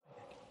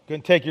Go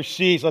and take your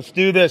seats. Let's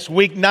do this.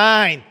 Week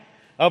 9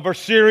 of our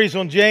series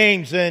on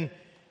James. And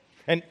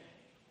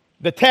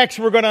the text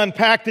we're going to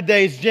unpack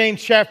today is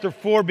James chapter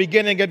 4,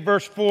 beginning at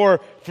verse 4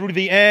 through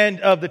the end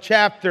of the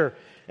chapter.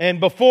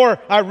 And before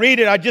I read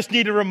it, I just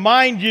need to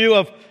remind you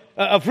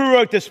of who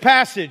wrote this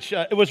passage.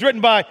 It was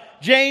written by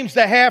James,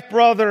 the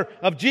half-brother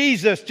of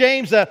Jesus.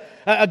 James, a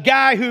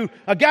guy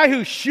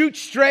who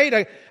shoots straight,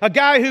 a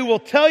guy who will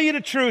tell you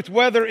the truth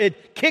whether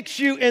it kicks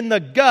you in the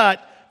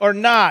gut or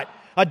not.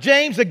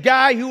 James, a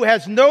guy who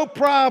has no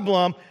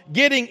problem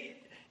getting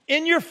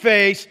in your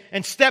face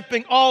and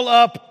stepping all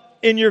up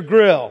in your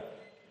grill.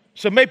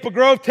 So Maple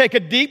Grove, take a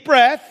deep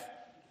breath,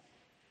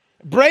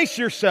 brace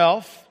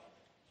yourself,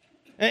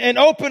 and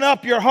open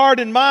up your heart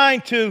and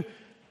mind to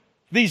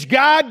these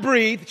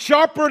God-breathed,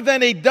 sharper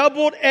than a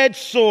double-edged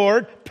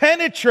sword,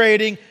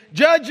 penetrating,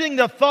 judging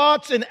the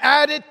thoughts and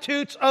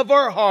attitudes of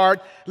our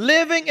heart,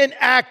 living and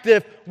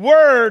active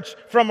words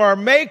from our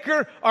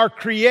Maker, our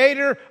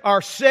Creator,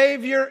 our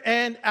Savior,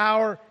 and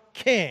our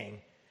King.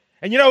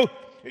 And you know,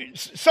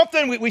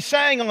 something we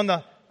sang on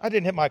I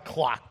didn't hit my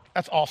clock.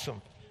 That's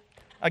awesome.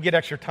 I get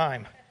extra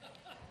time.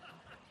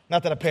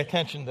 Not that I pay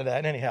attention to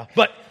that anyhow.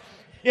 But,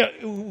 you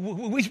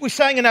know, we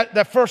sang in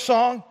that first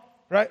song,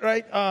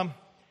 right?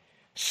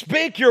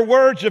 Speak your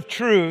words of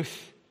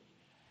truth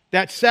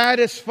that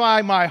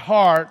satisfy my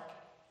heart.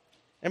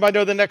 Anybody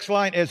know the next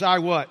line? As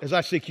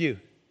I seek you.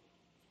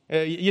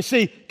 You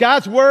see,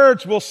 God's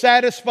words will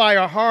satisfy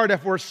our heart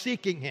if we're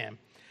seeking Him.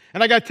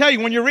 And I got to tell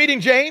you, when you're reading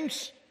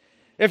James,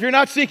 if you're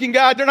not seeking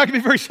God, they're not going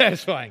to be very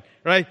satisfying,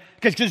 right?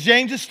 Because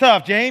James is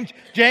tough. James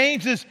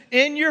is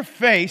in your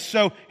face.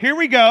 So here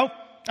we go.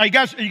 Are you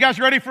guys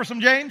ready for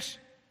some James?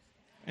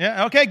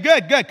 Yeah. Okay.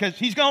 Good. Because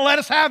he's going to let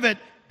us have it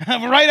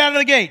right out of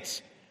the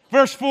gates.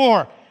 Verse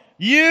 4.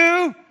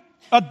 You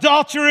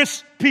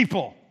adulterous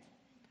people.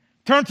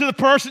 Turn to the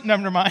person. No,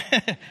 never mind.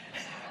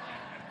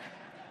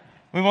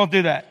 We won't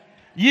do that.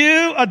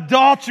 You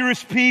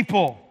adulterous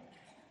people.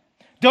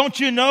 Don't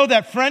you know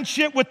that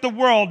friendship with the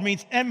world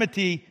means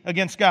enmity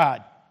against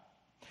God?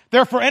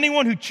 Therefore,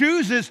 anyone who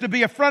chooses to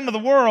be a friend of the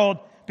world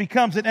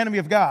becomes an enemy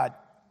of God.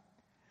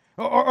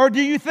 Or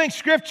do you think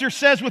Scripture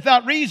says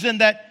without reason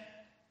that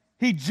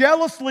He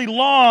jealously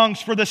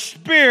longs for the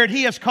Spirit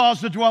He has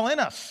caused to dwell in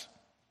us?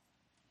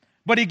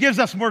 But He gives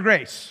us more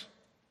grace.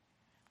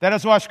 That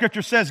is why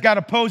Scripture says God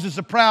opposes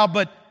the proud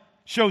but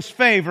shows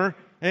favor.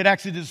 It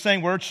actually is the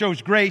same word,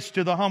 shows grace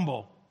to the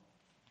humble.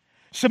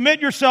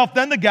 Submit yourself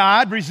then to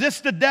God,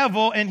 resist the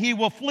devil, and he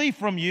will flee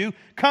from you.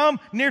 Come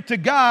near to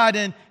God,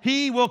 and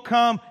He will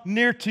come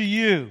near to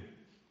you.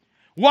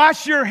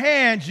 Wash your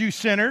hands, you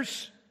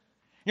sinners.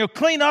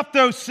 Clean up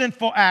those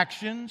sinful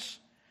actions,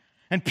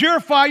 and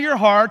purify your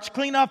hearts.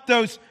 Clean up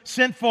those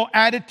sinful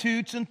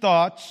attitudes and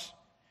thoughts,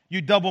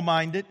 you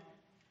double-minded.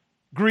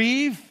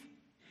 Grieve,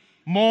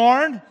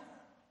 mourn,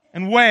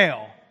 and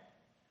wail.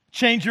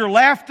 Change your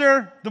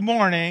laughter to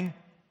mourning,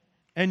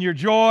 and your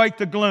joy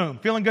to gloom.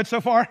 Feeling good so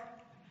far?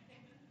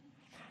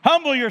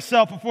 Humble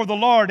yourself before the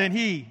Lord, and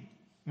He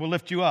will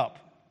lift you up.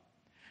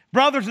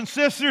 Brothers and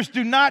sisters,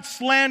 do not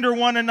slander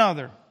one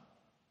another.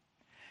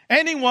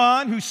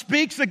 Anyone who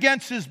speaks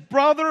against his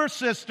brother or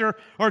sister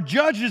or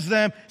judges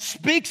them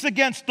speaks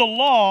against the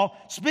law,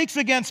 speaks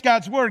against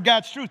God's word,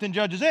 God's truth, and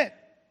judges it.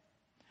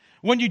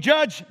 When you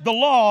judge the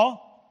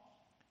law,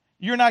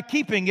 you're not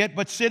keeping it,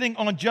 but sitting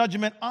on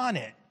judgment on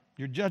it.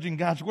 You're judging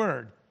God's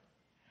word.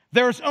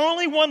 There is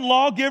only one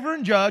lawgiver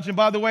and judge, and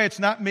by the way, it's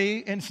not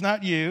me and it's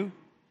not you,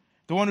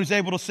 the one who's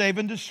able to save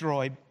and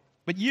destroy,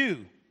 but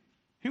you.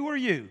 Who are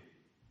you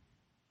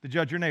to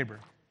judge your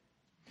neighbor?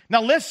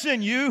 Now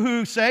listen, you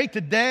who say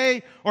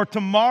today or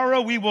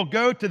tomorrow we will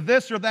go to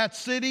this or that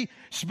city,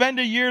 spend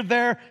a year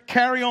there,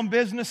 carry on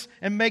business,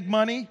 and make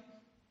money.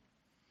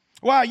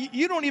 Wow,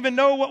 you don't even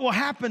know what will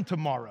happen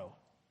tomorrow.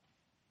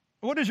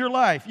 What is your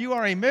life? You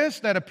are a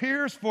mist that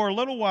appears for a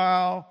little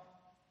while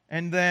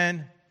and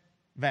then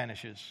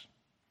vanishes.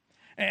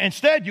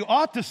 Instead, you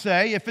ought to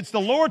say, if it's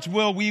the Lord's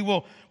will, we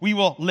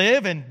will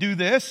live and do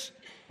this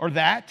or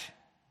that.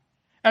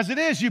 As it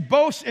is, you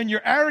boast in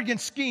your arrogant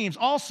schemes.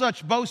 All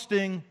such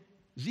boasting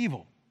is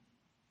evil.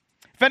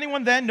 If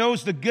anyone then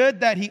knows the good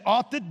that he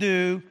ought to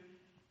do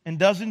and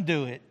doesn't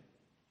do it,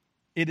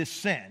 it is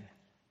sin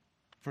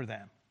for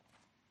them.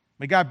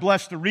 May God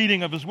bless the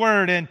reading of His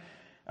Word. And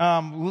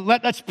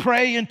let's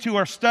pray into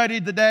our study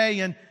today.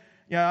 And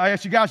I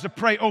ask you guys to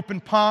pray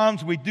open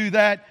palms. We do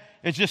that.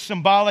 It's just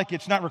symbolic.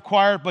 It's not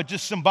required, but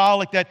just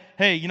symbolic that,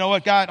 hey, you know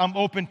what, God, I'm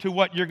open to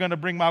what you're going to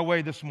bring my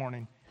way this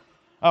morning.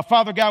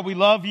 Father God, we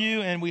love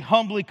you and we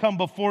humbly come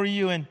before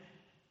you. And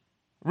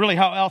really,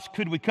 how else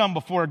could we come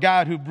before a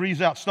God who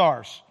breathes out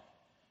stars,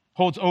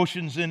 holds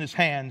oceans in His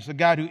hands, a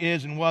God who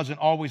is and was and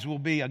always will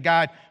be, a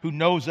God who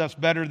knows us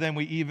better than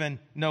we even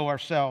know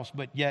ourselves,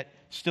 but yet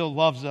still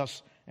loves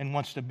us and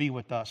wants to be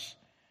with us.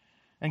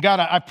 And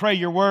God, I pray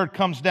your word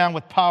comes down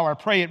with power. I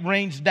pray it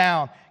rains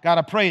down. God,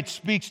 I pray it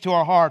speaks to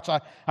our hearts.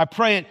 I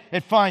pray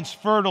it finds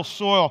fertile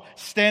soil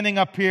standing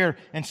up here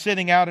and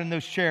sitting out in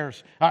those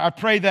chairs. I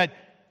pray that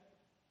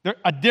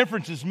A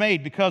difference is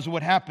made because of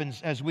what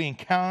happens as we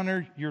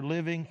encounter your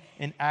living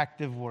and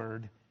active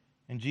word.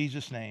 In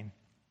Jesus' name,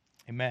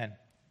 amen.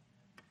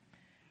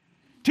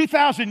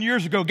 2,000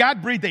 years ago,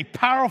 God breathed a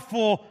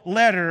powerful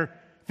letter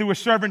through his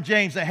servant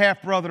James, the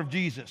half-brother of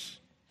Jesus.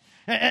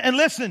 And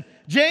listen,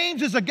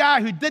 James is a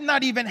guy who did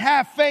not even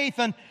have faith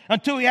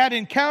until he had an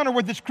encounter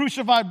with his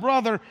crucified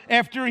brother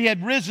after he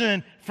had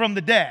risen from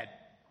the dead.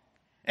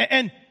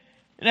 And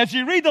as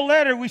you read the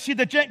letter, we see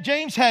that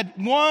James had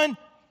one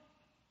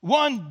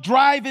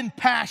driving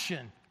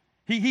passion.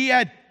 He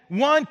had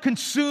one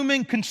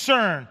consuming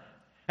concern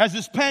as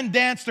his pen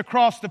danced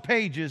across the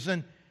pages.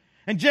 And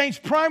James'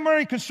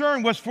 primary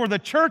concern was for the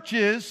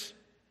churches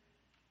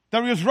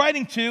that he was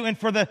writing to and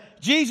for the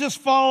Jesus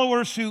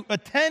followers who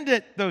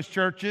attended those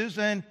churches,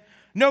 and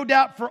no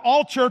doubt for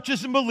all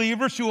churches and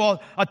believers who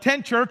will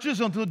attend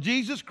churches until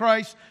Jesus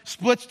Christ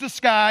splits the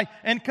sky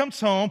and comes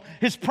home.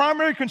 His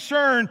primary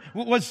concern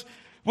was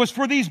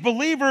for these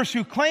believers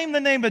who claim the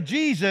name of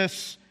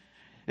Jesus.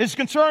 His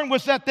concern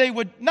was that they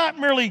would not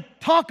merely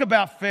talk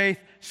about faith,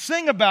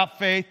 sing about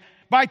faith,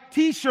 buy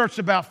t-shirts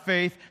about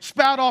faith,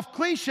 spout off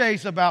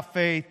cliches about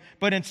faith,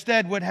 but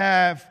instead would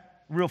have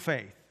real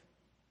faith.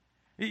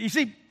 You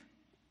see,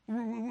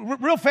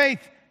 real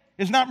faith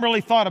is not merely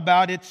thought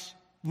about, it's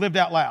lived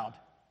out loud.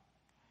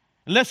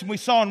 And listen, we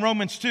saw in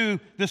Romans 2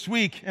 this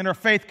week, and our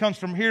faith comes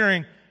from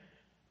hearing,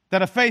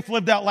 that a faith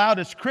lived out loud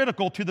is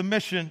critical to the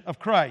mission of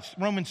Christ.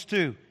 Romans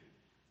 2,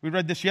 we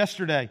read this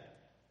yesterday.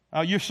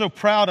 You're so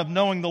proud of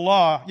knowing the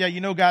law. Yeah,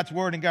 you know God's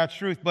word and God's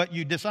truth, but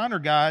you dishonor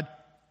God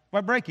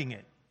by breaking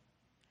it.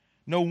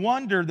 No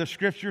wonder the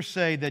scriptures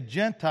say that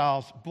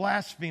Gentiles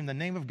blaspheme the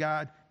name of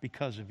God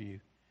because of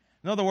you.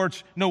 In other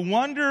words, no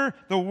wonder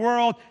the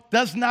world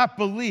does not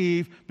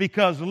believe,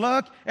 because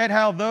look at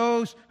how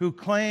those who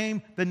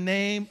claim the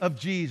name of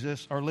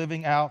Jesus are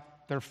living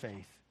out their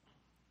faith.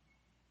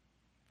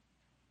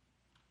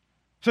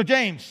 So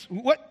James,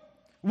 what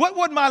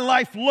would my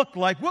life look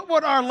like? What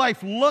would our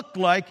life look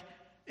like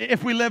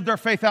if we lived our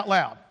faith out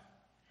loud?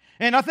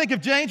 And I think if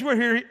James were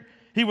here,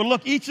 he would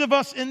look each of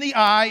us in the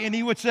eye and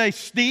he would say,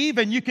 Steve,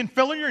 and you can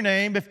fill in your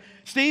name.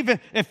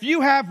 If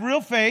you have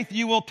real faith,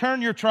 you will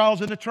turn your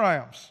trials into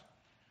triumphs.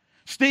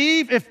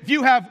 Steve, if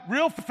you have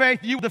real faith,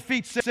 you will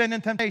defeat sin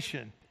and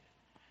temptation.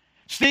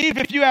 Steve,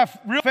 if you have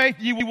real faith,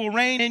 you will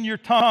rein in your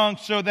tongue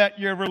so that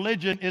your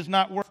religion is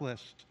not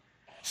worthless.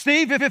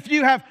 Steve, if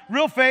you have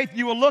real faith,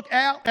 you will look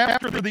out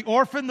after the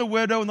orphan, the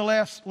widow, and the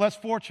less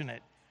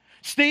fortunate.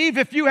 Steve,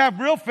 if you have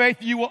real faith,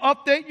 you will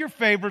update your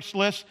favorites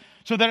list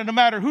so that no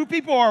matter who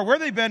people are, where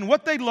they've been,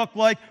 what they look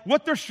like,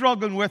 what they're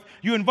struggling with,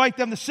 you invite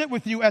them to sit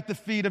with you at the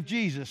feet of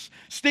Jesus.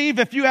 Steve,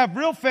 if you have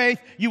real faith,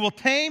 you will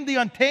tame the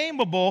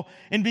untamable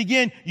and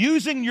begin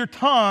using your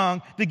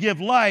tongue to give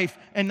life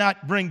and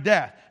not bring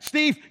death.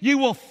 Steve, you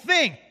will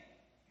think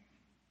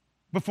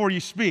before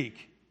you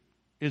speak.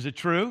 Is it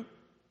true?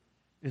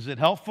 Is it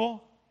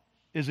helpful?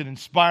 Is it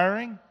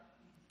inspiring?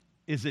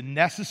 Is it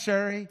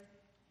necessary?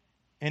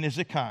 And is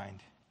it kind?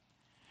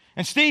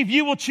 And Steve,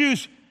 you will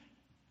choose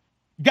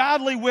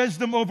godly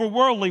wisdom over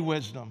worldly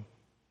wisdom.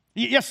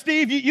 Yes,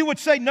 Steve, you would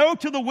say no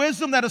to the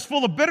wisdom that is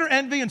full of bitter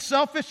envy and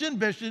selfish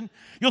ambition.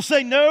 You'll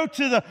say no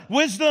to the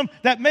wisdom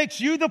that makes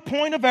you the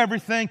point of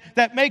everything,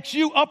 that makes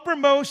you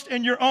uppermost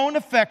in your own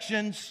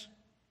affections.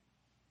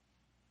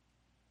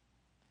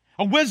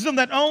 A wisdom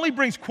that only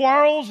brings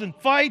quarrels and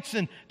fights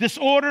and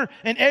disorder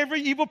and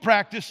every evil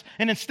practice.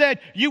 And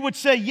instead, you would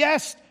say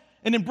yes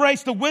and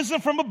embrace the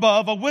wisdom from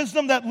above, a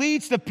wisdom that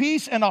leads to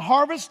peace and a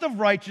harvest of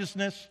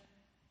righteousness.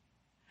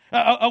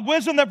 A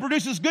wisdom that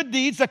produces good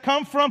deeds that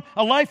come from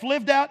a life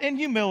lived out in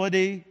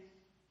humility.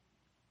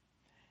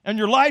 And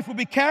your life will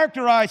be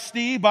characterized,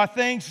 Steve, by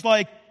things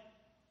like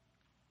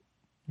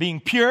being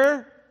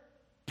pure,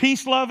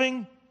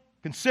 peace-loving,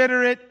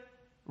 considerate,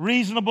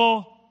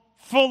 reasonable,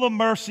 full of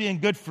mercy and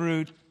good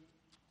fruit,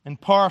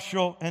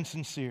 impartial and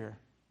sincere.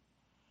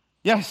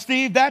 Yes,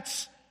 Steve,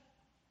 that's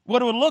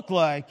what it would look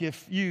like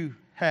if you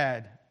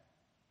had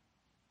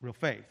real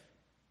faith.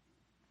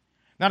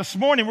 Now, this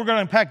morning, we're going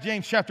to unpack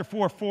James chapter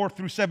 4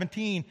 through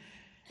 17.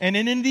 And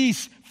in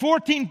these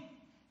 14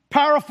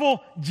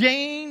 powerful,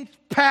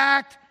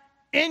 James-packed,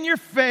 in your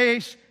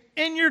face,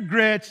 in your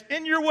grits,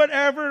 in your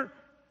whatever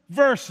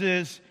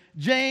verses,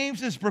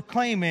 James is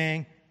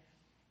proclaiming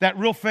that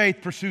real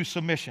faith pursues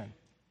submission.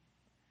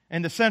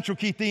 And the central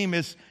key theme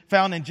is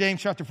found in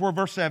James chapter 4,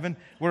 verse 7,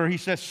 where he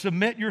says,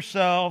 submit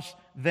yourselves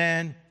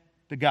then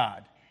to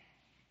God.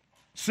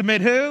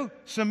 Submit who?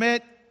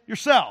 Submit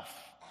yourself,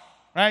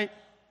 right?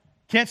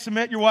 Can't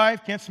submit your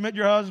wife, can't submit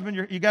your husband.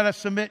 You got to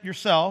submit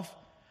yourself.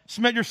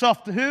 Submit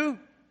yourself to who?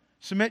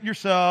 Submit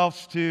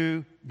yourselves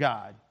to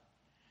God.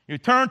 You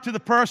turn to the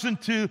person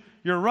to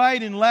your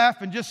right and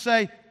left and just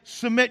say,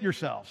 submit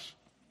yourselves.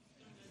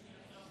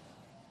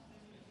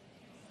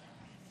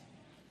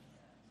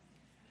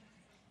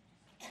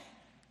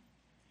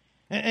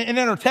 And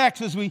in our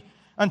text, as we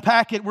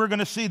unpack it, we're going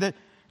to see that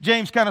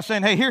James kind of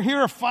saying, hey, here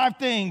are 5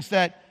 things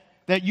that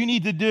you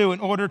need to do in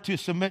order to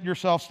submit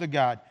yourselves to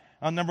God.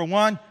 Number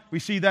 1, we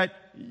see that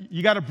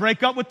you got to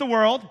break up with the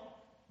world.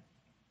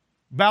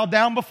 bow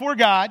down before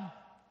God.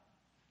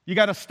 You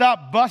got to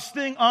stop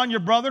busting on your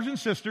brothers and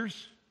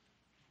sisters.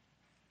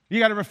 You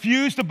got to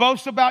refuse to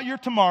boast about your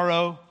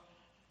tomorrow.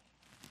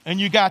 And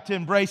you got to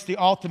embrace the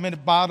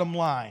ultimate bottom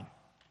line.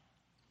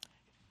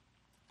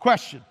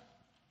 Question.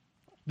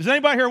 Does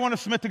anybody here want to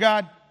submit to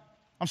God?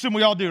 I'm assuming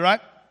we all do,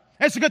 right?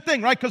 It's a good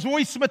thing, right? Because when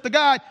we submit to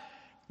God,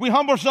 we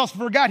humble ourselves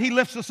before God. He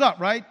lifts us up,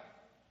 right?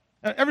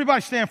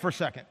 Everybody stand for a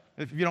second,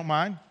 if you don't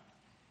mind.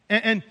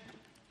 And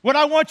what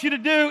I want you to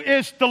do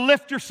is to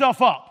lift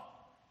yourself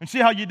up and see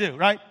how you do,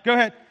 right? Go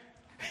ahead.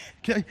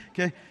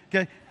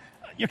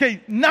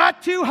 Okay,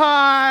 not too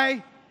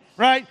high,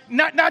 right?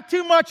 Not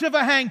too much of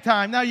a hang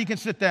time. Now you can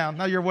sit down.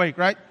 Now you're awake,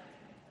 right?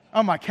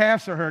 Oh, my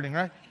calves are hurting,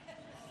 right?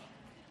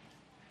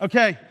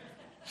 Okay,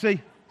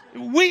 see,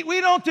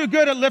 we don't do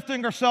good at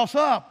lifting ourselves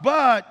up,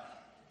 but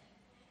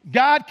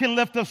God can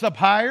lift us up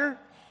higher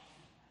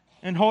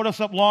and hold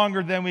us up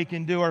longer than we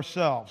can do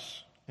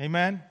ourselves.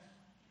 Amen?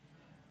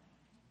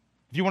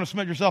 If you want to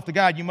submit yourself to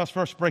God, you must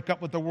first break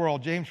up with the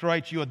world. James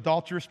writes, you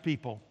adulterous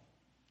people.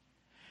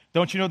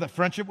 Don't you know that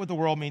friendship with the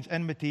world means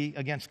enmity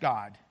against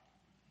God?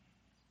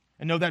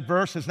 And know that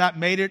verse has not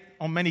made it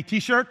on many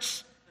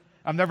t-shirts.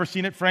 I've never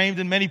seen it framed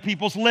in many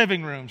people's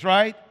living rooms,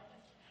 right?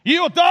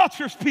 You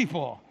adulterous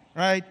people,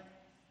 right?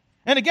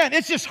 And again,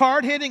 it's just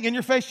hard-hitting,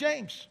 in-your-face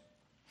James.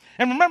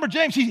 And remember,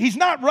 James, he's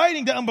not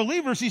writing to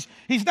unbelievers.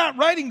 He's not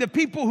writing to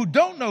people who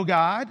don't know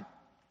God.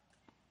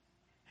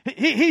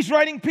 He's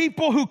writing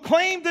people who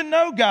claim to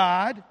know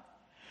God,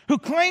 who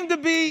claim to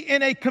be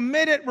in a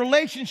committed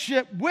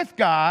relationship with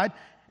God.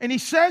 And he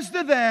says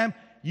to them,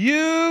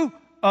 you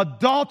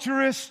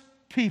adulterous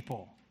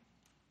people.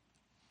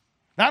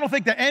 Now, I don't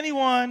think that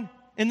anyone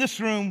in this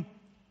room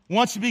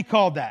wants to be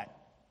called that.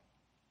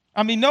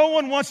 I mean, no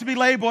one wants to be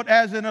labeled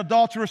as an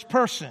adulterous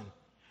person.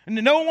 And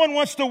no one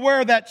wants to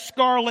wear that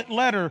scarlet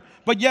letter,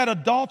 but yet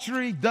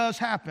adultery does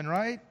happen,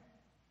 right?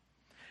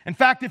 In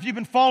fact, if you've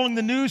been following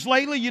the news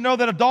lately, you know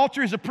that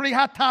adultery is a pretty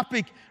hot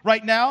topic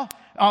right now,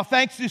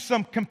 thanks to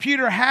some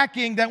computer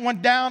hacking that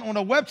went down on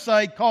a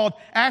website called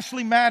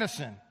Ashley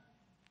Madison.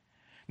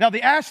 Now,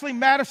 the Ashley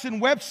Madison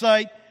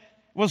website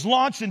was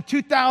launched in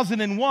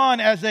 2001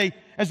 as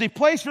a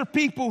place for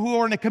people who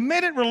are in a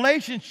committed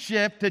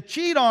relationship to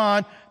cheat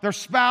on their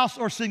spouse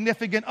or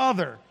significant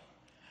other.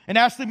 And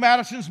Ashley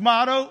Madison's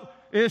motto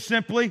is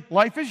simply,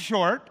 life is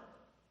short,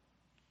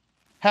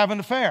 have an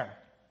affair.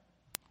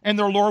 And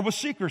their lure was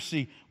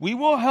secrecy. We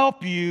will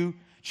help you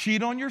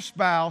cheat on your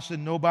spouse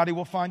and nobody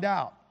will find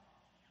out.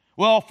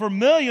 Well, for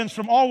millions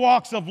from all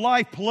walks of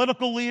life,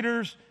 political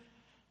leaders,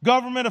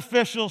 government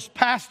officials,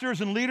 pastors,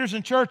 and leaders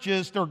in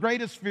churches, their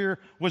greatest fear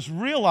was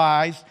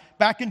realized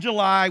back in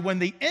July when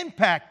the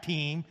Impact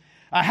Team,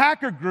 a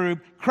hacker group,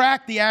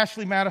 cracked the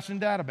Ashley Madison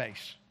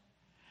database.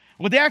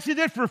 What they actually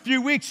did for a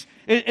few weeks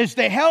is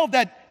they held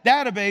that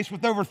database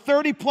with over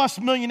 30-plus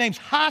million names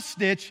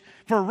hostage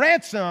for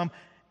ransom,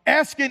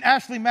 asking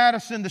Ashley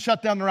Madison to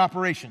shut down their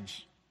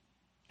operations.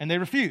 And they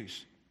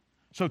refused.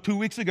 So 2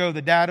 weeks ago,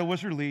 the data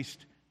was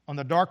released on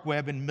the dark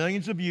web, and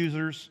millions of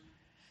users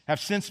have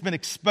since been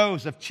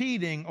exposed of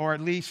cheating or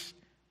at least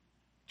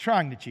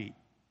trying to cheat.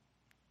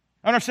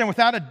 Understand,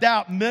 without a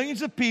doubt,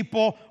 millions of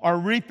people are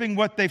reaping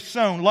what they've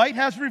sown. Light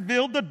has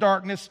revealed the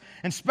darkness,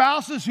 and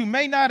spouses who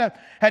may not have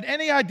had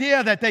any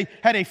idea that they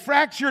had a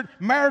fractured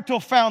marital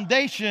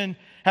foundation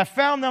have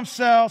found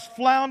themselves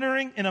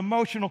floundering in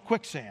emotional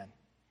quicksand.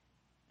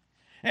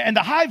 And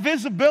the high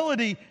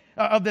visibility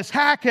of this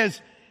hack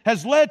has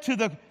led to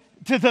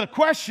the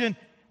question,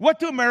 what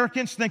do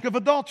Americans think of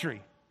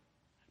adultery?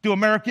 Do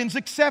Americans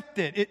accept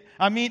it?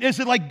 Is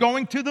it like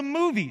going to the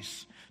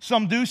movies?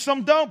 Some do,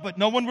 some don't, but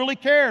no one really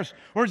cares.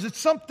 Or is it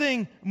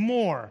something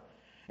more?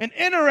 And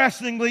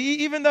interestingly,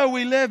 even though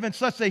we live in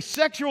such a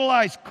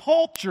sexualized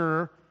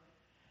culture,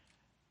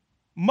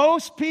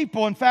 most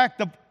people, in fact,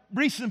 the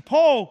recent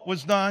poll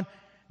was done,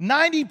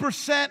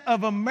 90%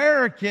 of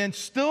Americans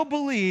still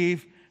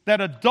believe that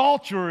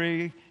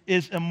adultery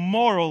is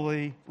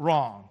immorally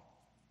wrong.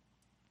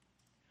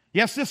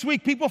 Yes, this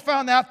week people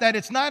found out that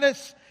it's not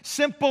as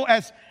simple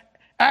as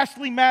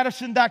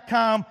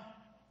AshleyMadison.com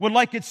would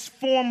like its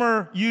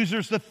former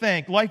users to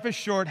think. Life is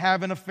short,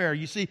 have an affair.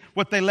 You see,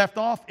 what they left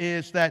off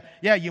is that,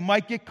 yeah, you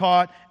might get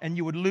caught and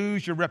you would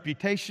lose your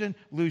reputation,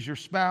 lose your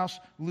spouse,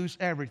 lose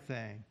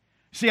everything.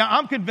 See,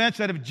 I'm convinced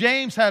that if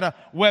James had a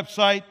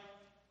website,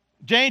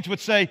 James would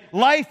say,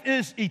 life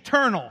is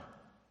eternal.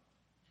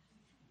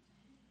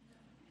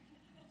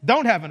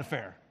 Don't have an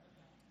affair.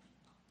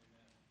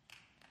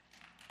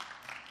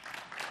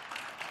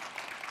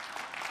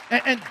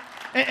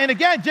 And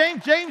again,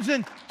 James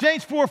in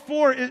James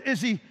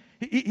 4:4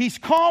 he's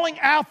calling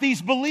out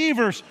these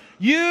believers,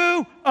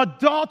 you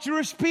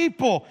adulterous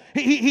people.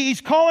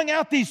 He's calling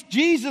out these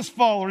Jesus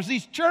followers,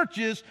 these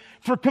churches,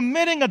 for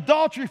committing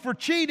adultery, for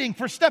cheating,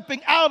 for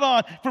stepping out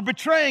on, for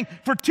betraying,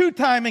 for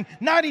two-timing,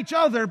 not each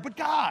other, but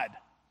God.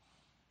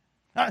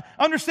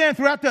 Understand,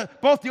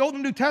 throughout both the Old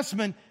and New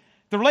Testament,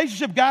 the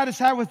relationship God has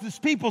had with his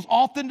people is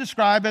often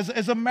described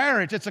as a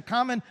marriage. It's a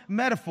common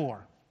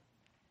metaphor.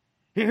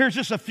 Here's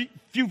just a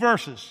few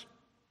verses.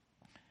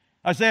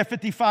 Isaiah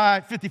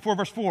 54,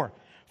 verse 4.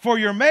 For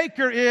your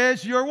maker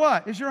is your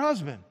what? Is your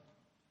husband.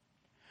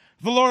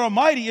 The Lord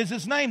Almighty is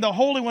his name. The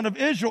Holy One of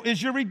Israel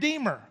is your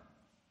Redeemer.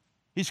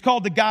 He's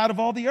called the God of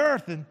all the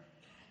earth.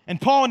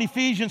 And Paul in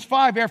Ephesians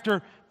 5,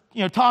 after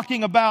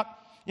talking about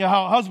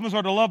how husbands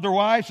are to love their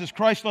wives as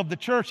Christ loved the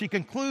church, he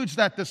concludes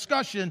that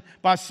discussion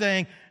by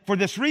saying, for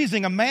this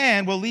reason, a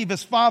man will leave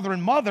his father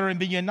and mother and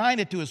be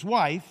united to his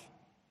wife,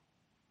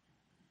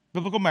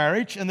 biblical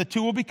marriage, and the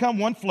two will become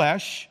one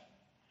flesh.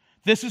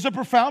 This is a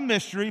profound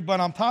mystery, but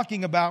I'm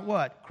talking about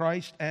what?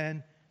 Christ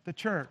and the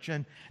church.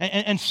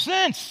 And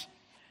since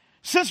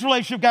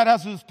relationship God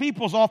has with his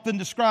people is often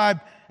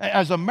described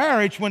as a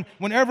marriage,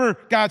 whenever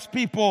God's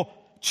people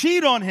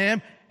cheat on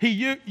him,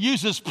 he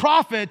uses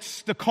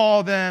prophets to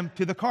call them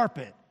to the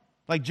carpet,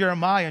 like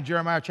Jeremiah in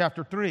Jeremiah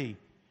chapter 3.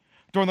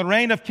 During the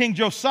reign of King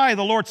Josiah,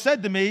 the Lord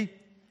said to me,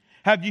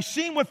 have you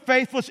seen what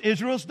faithless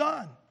Israel has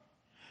done?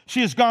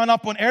 She has gone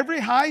up on every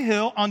high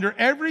hill, under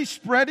every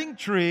spreading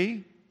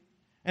tree,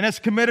 and has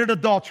committed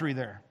adultery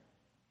there.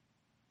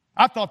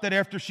 I thought that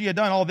after she had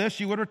done all this,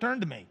 she would return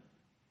to me.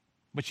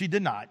 But she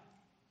did not.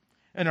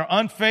 And her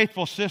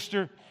unfaithful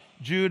sister,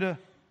 Judah,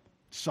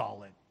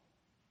 saw it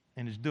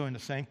and is doing the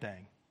same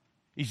thing.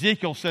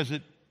 Ezekiel says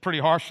it pretty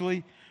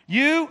harshly.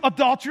 You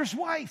adulterous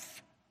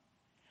wife.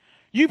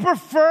 You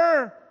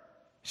prefer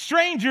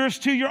strangers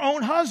to your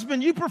own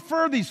husband. You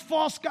prefer these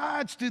false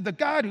gods to the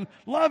God who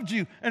loved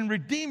you and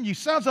redeemed you.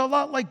 Sounds a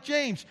lot like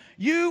James.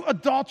 You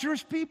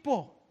adulterous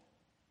people.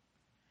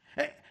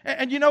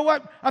 And you know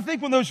what? I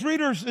think when those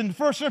readers in the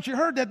first century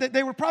heard that,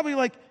 they were probably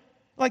like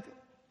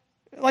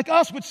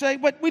us would say,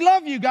 but we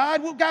love you,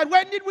 God. Well, God,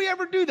 when did we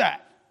ever do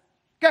that?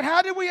 God,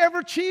 how did we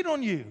ever cheat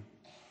on you?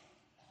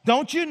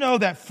 Don't you know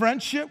that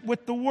friendship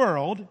with the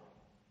world,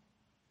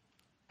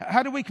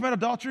 how did we commit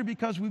adultery?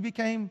 Because we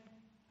became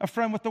a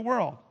friend with the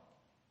world.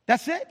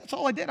 That's it. That's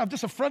all I did. I'm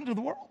just a friend of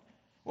the world.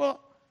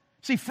 Well,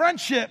 see,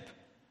 friendship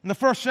in the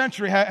first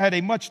century had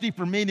a much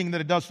deeper meaning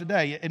than it does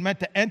today. It meant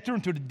to enter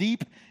into a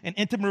deep and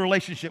intimate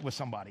relationship with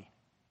somebody.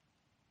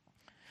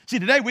 See,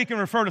 today we can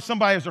refer to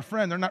somebody as a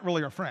friend. They're not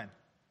really our friend.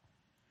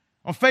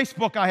 On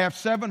Facebook, I have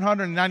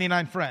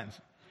 799 friends.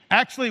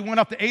 Actually, it went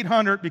up to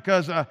 800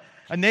 because a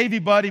Navy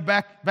buddy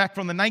back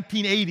from the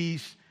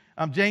 1980s,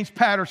 James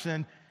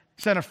Patterson,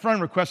 sent a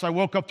friend request I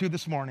woke up to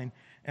this morning,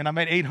 and I'm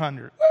at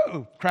 800.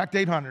 Woo! Cracked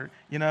 800,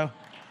 Ain't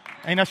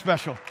that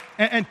special?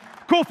 And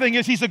cool thing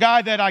is, he's a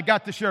guy that I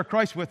got to share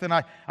Christ with, and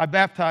I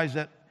baptized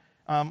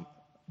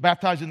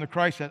into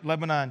Christ at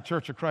Lebanon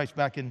Church of Christ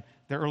back in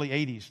the early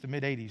 80s, the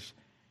mid-80s.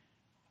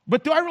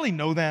 But do I really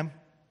know them?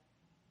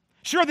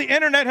 Sure, the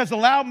internet has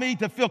allowed me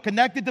to feel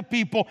connected to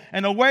people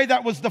in a way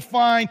that was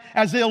defined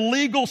as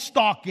illegal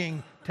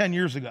stalking 10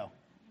 years ago.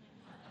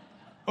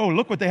 Oh,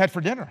 look what they had for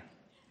dinner.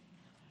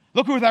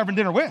 Look who they're having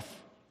dinner with.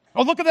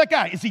 Oh, look at that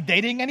guy. Is he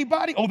dating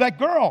anybody? Oh, that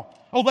girl.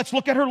 Oh, let's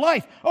look at her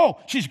life. Oh,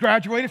 she's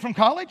graduated from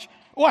college?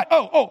 What?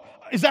 Oh,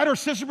 is that her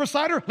sister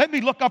beside her? Let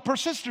me look up her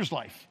sister's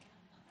life.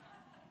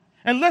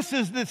 And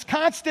listen, this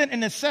constant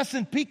and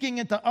incessant peeking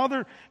into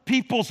other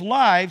people's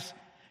lives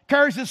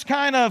carries this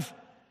kind of,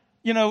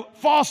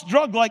 false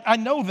drug like I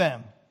know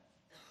them.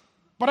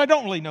 But I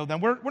don't really know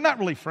them. We're not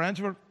really friends.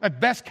 We're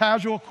at best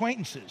casual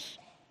acquaintances.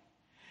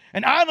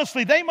 And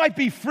honestly, they might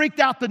be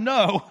freaked out to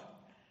know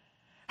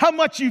how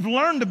much you've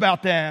learned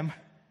about them,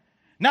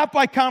 not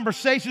by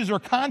conversations or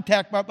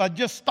contact, but by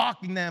just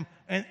stalking them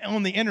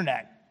on the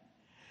internet.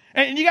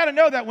 And you got to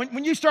know that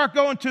when you start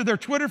going to their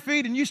Twitter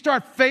feed and you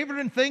start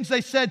favoriting things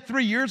they said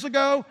 3 years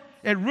ago,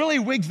 it really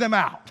wigs them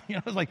out.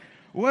 It's like,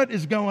 what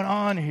is going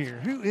on here?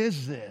 Who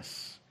is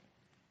this?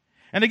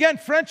 And again,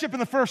 friendship in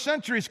the first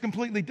century is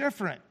completely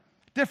different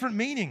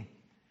meaning.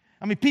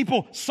 I mean,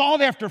 people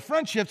sought after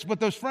friendships, but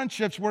those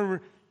friendships were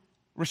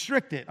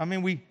restricted. I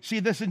mean, we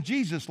see this in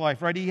Jesus'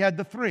 life, right? He had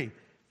the 3,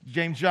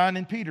 James, John,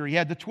 and Peter. He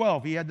had the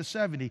 12. He had the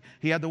 70.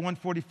 He had the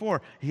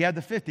 144. He had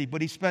the 50.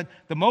 But he spent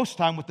the most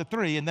time with the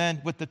 3 and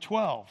then with the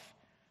 12.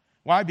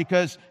 Why?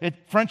 Because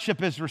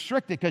friendship is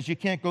restricted because you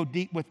can't go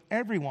deep with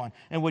everyone.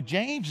 And what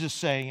James is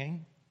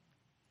saying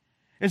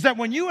is that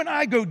when you and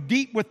I go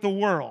deep with the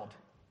world,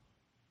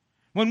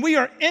 when we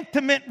are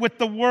intimate with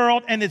the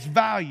world and its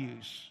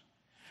values,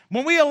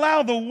 when we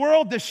allow the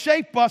world to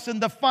shape us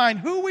and define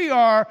who we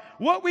are,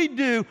 what we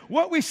do,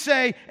 what we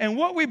say, and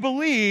what we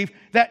believe,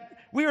 that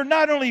we are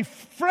not only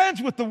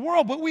friends with the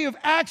world, but we have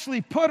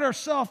actually put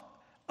ourselves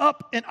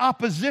up in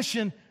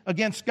opposition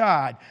against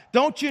God.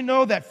 Don't you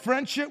know that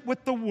friendship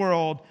with the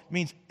world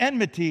means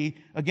enmity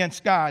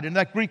against God? And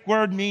that Greek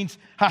word means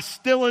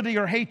hostility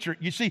or hatred.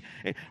 You see,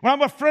 when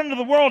I'm a friend of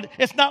the world,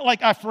 it's not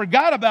like I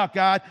forgot about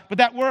God, but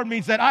that word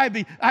means that I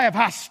have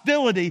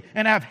hostility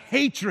and I have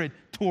hatred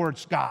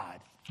towards God.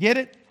 Get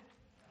it?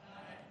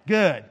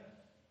 Good.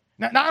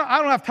 Now, I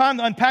don't have time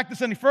to unpack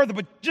this any further,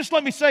 but just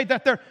let me say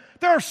that there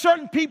are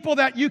certain people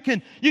that you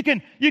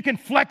can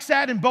flex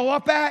at and bow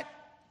up at,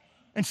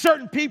 and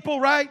certain people,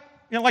 right?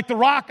 Like The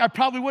Rock, I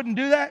probably wouldn't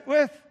do that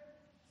with.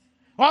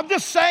 Well, I'm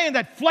just saying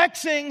that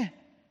flexing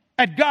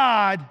at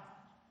God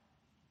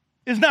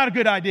is not a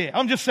good idea.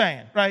 I'm just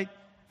saying, right?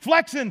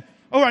 Flexing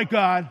All right,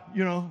 God,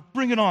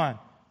 bring it on,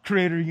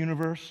 creator of the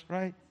universe,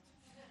 right?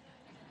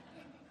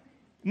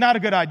 Not a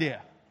good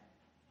idea.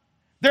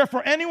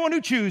 Therefore, anyone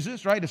who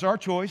chooses, right, it's our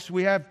choice,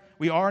 we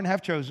are and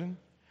have chosen,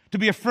 to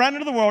be a friend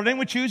of the world,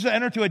 anyone who chooses to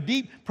enter into a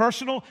deep,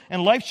 personal,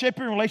 and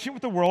life-shaping relationship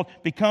with the world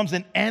becomes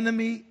an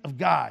enemy of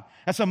God.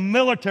 That's a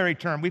military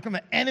term. We become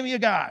an enemy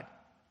of God.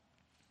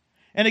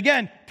 And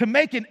again, to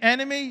make an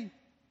enemy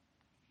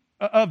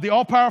of the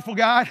all-powerful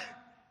God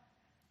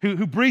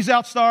who breathes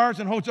out stars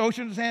and holds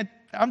oceans in his hand,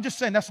 I'm just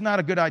saying that's not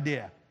a good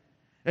idea.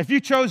 If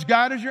you chose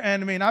God as your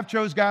enemy and I've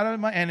chose God as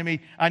my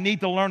enemy, I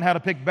need to learn how to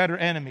pick better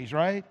enemies,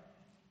 right?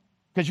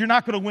 Because you're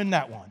not going to win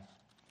that one.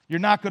 You're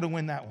not going to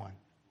win that one.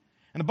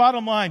 And the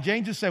bottom line,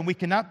 James is saying we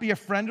cannot be a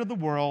friend of the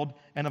world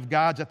and of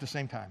God's at the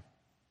same time.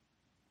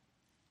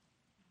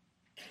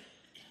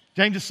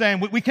 James is saying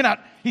we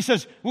cannot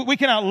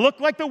look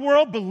like the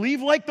world,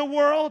 believe like the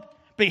world,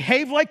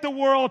 behave like the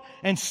world,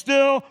 and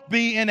still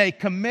be in a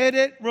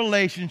committed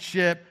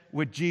relationship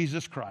with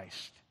Jesus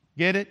Christ.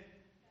 Get it?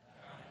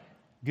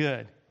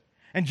 Good.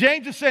 And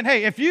James is saying,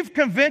 hey, if you've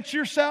convinced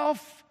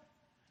yourself,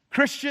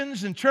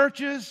 Christians and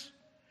churches,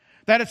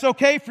 that it's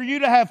okay for you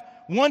to have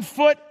one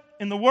foot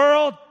in the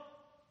world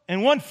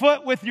and one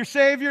foot with your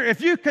Savior,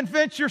 if you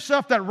convince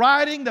yourself that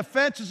riding the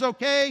fence is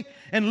okay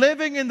and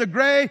living in the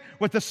gray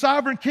with the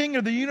sovereign King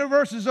of the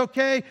universe is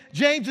okay,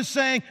 James is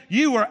saying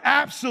you are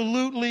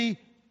absolutely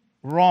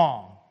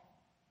wrong.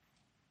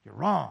 You're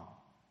wrong.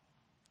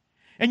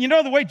 And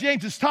the way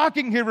James is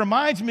talking here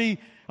reminds me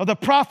of the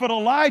prophet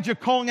Elijah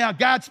calling out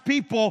God's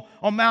people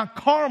on Mount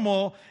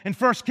Carmel in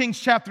 1 Kings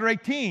chapter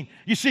 18.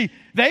 You see,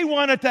 they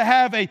wanted to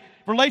have a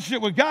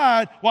relationship with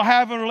God while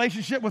having a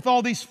relationship with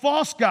all these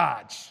false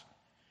gods.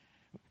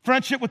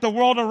 Friendship with the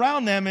world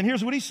around them. And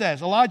here's what he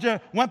says.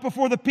 Elijah went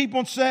before the people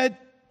and said,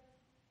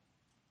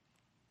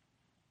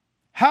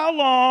 how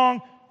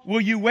long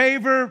will you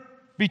waver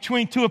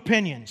between two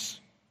opinions?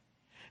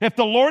 If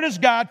the Lord is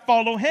God,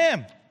 follow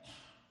him.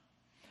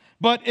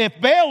 But if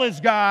Baal is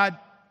God,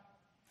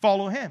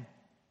 follow him.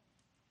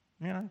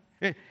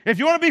 If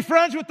you want to be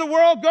friends with the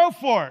world, go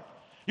for it.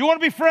 You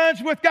want to be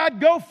friends with God,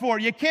 go for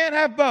it. You can't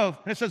have both.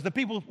 And it says the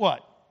people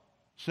what?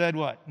 Said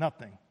what?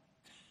 Nothing.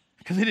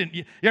 Because they didn't.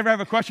 You ever have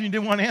a question you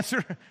didn't want to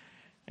answer?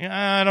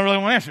 I don't really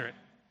want to answer it.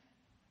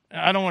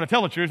 I don't want to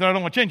tell the truth. I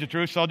don't want to change the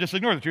truth, so I'll just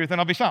ignore the truth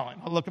and I'll be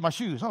silent. I'll look at my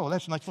shoes. Oh,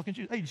 that's nice looking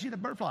shoes. Hey, you see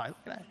that bird fly? Look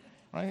at that.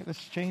 Right?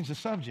 Let's change the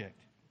subject.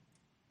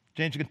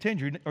 Change the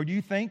continue. Or do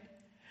you think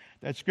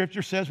that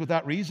Scripture says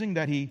without reasoning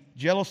that He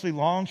jealously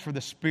longs for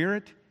the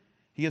Spirit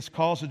He has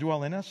caused to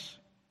dwell in us?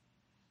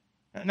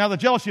 Now, the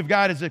jealousy of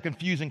God is a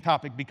confusing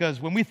topic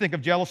because when we think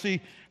of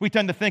jealousy, we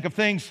tend to think of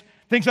things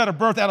that are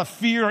birthed out of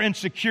fear or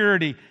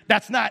insecurity.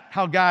 That's not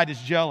how God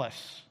is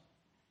jealous.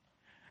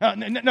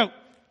 No.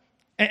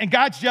 And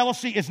God's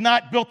jealousy is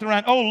not built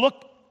around, oh,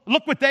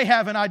 look what they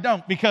have and I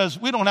don't, because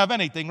we don't have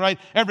anything, right?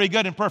 Every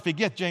good and perfect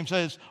gift, James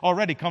says,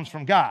 already comes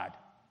from God.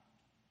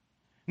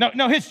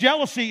 No, His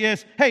jealousy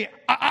is, hey,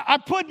 I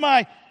put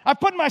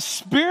my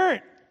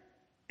spirit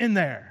in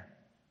there.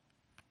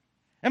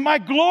 And my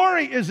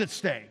glory is at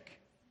stake.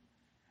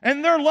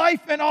 And their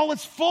life and all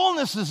its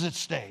fullness is at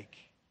stake.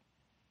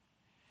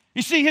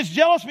 You see, His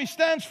jealousy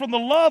stems from the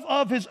love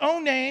of His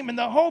own name and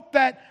the hope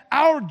that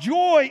our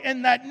joy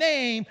in that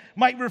name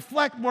might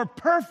reflect more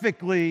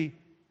perfectly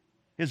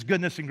His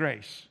goodness and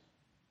grace.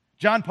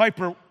 John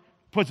Piper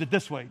puts it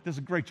this way. Does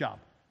a great job.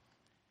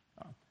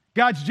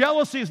 God's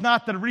jealousy is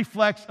not the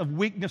reflex of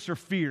weakness or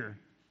fear.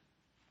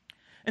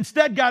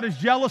 Instead, God is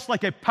jealous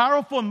like a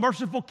powerful and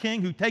merciful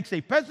king who takes a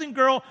peasant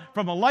girl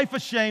from a life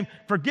of shame,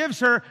 forgives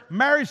her,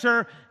 marries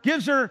her,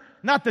 gives her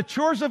not the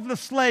chores of the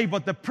slave,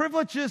 but the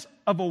privileges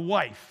of a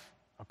wife,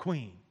 a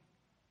queen.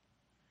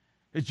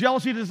 His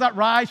jealousy does not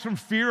rise from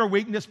fear or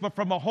weakness, but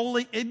from a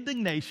holy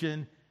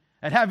indignation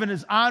at having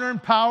His honor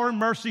and power and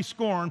mercy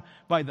scorned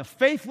by the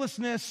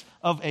faithlessness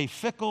of a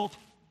fickle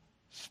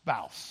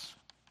spouse.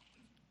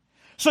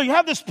 So you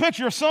have this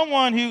picture of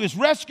someone who is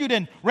rescued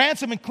and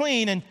ransomed and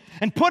clean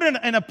and put in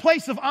a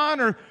place of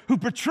honor who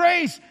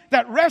betrays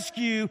that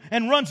rescue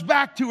and runs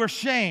back to her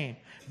shame.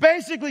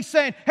 Basically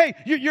saying, hey,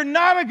 you're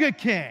not a good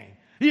king.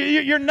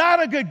 You're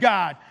not a good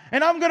God.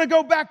 And I'm going to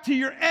go back to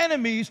your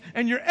enemies,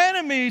 and your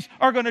enemies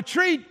are going to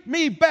treat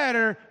me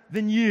better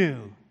than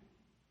you.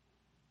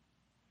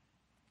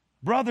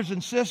 Brothers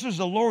and sisters,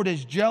 the Lord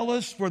is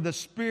jealous for the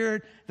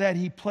Spirit that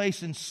He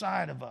placed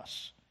inside of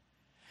us.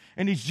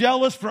 And He's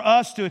jealous for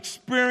us to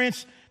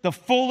experience the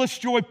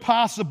fullest joy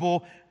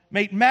possible,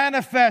 made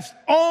manifest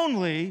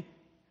only.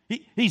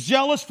 He's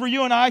jealous for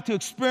you and I to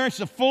experience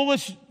the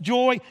fullest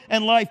joy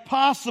and life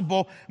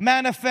possible,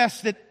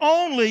 manifested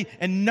only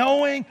in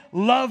knowing,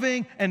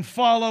 loving, and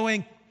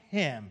following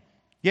Him.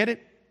 Get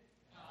it?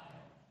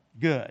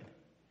 Good.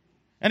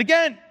 And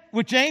again,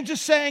 what James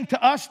is saying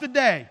to us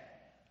today,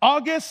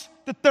 August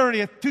the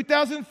 30th,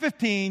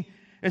 2015,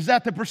 is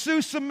that to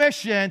pursue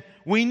submission,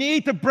 we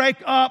need to break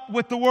up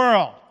with the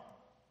world.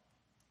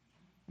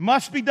 It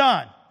must be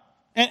done.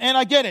 And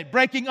I get it.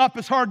 Breaking up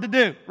is hard to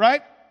do,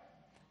 right?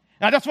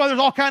 Now, that's why there's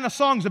all kinds of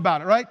songs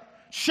about it, right?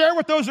 Share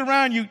with those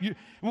around you.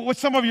 what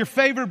some of your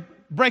favorite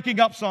breaking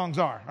up songs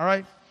are, all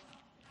right?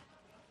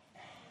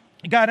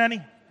 You got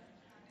any?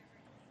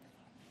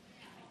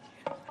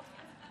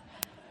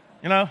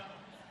 You know?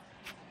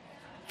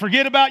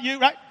 Forget about you,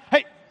 right?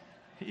 Hey.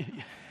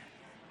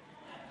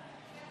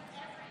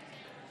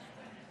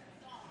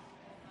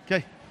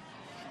 Okay.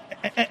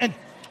 And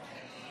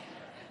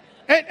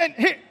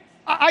here,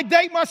 I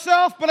date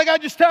myself, but I got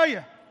to just tell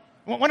you,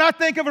 when I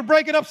think of a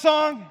breaking up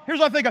song, here's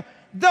what I think of.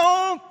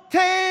 Don't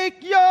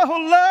take your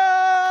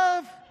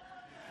love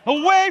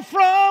away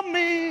from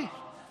me.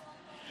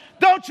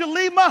 Don't you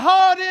leave my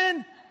heart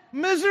in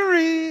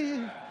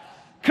misery.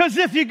 Because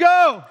if you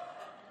go,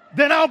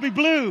 then I'll be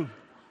blue.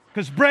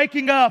 Because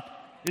breaking up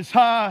is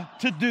hard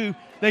to do.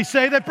 They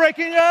say that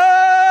breaking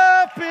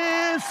up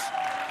is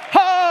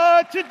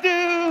hard to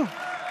do.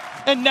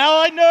 And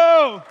now I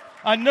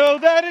know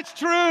that it's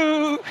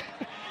true.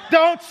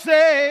 Don't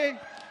say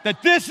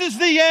that this is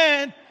the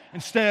end.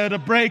 Instead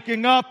of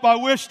breaking up, I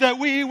wish that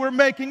we were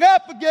making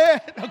up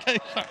again. Okay,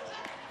 sorry.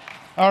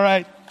 All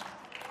right.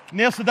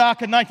 Neil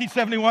Sedaka,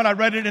 1971. I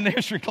read it in the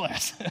history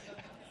class.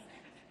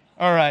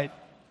 All right.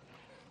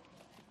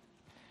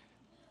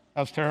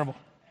 That was terrible.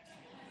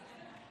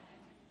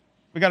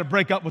 We got to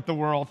break up with the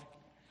world.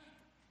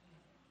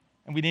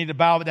 And we need to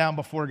bow down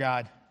before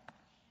God.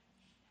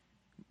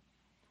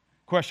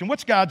 Question,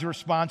 what's God's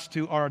response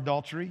to our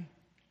adultery?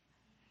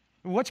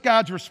 What's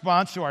God's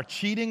response to our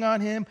cheating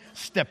on Him,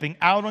 stepping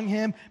out on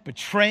Him,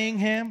 betraying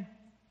Him?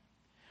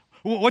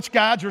 What's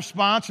God's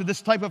response to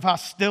this type of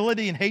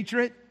hostility and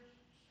hatred?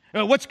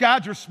 What's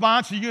God's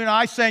response to you and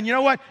I saying, you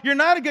know what, you're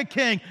not a good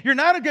king, you're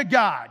not a good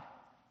God.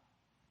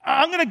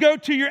 I'm going to go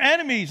to your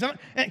enemies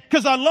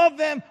because I love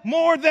them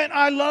more than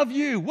I love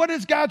you. What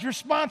is God's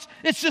response?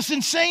 It's this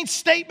insane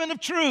statement of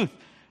truth.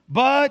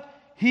 But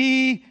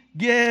He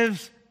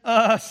gives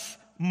us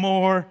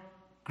more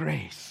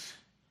grace.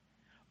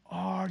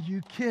 Are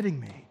you kidding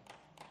me?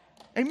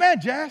 Amen,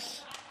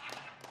 Jess.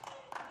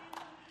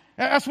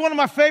 That's one of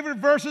my favorite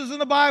verses in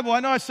the Bible. I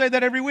know I say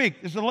that every week.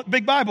 It's a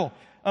big Bible.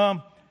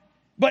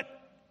 But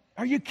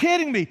are you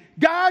kidding me?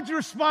 God's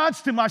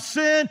response to my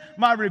sin,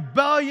 my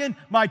rebellion,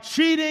 my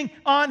cheating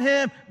on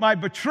Him, my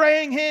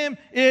betraying Him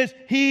is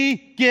He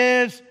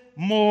gives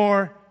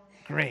more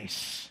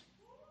grace.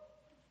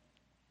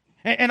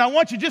 And I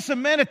want you just a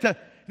minute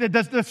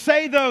to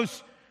say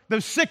those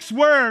 6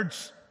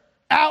 words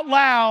out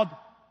loud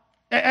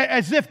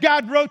as if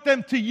God wrote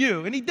them to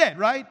you. And He did,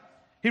 right?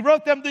 He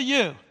wrote them to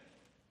you.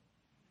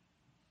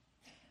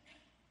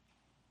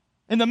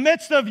 In the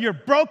midst of your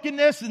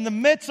brokenness, in the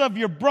midst of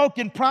your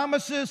broken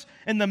promises,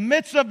 in the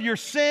midst of your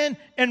sin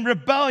and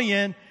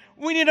rebellion,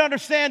 we need to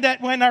understand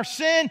that when our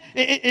sin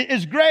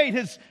is great,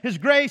 His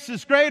grace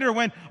is greater.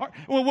 When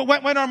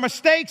our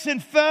mistakes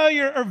and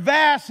failure are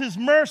vast, His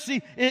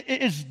mercy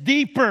is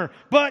deeper.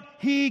 But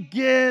He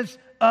gives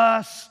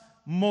us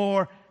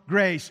more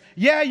grace.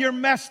 Yeah, you're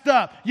messed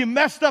up. You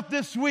messed up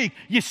this week.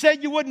 You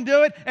said you wouldn't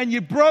do it, and you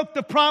broke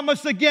the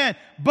promise again.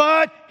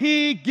 But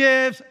He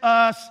gives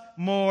us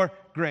more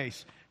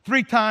grace.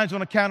 3 times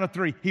on a count of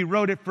 3. He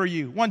wrote it for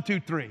you. 1, 2,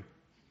 3.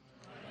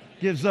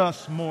 Gives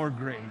us more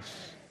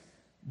grace.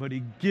 But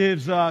He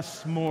gives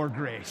us more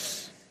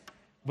grace.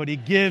 But He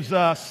gives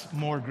us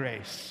more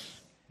grace.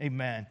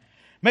 Amen.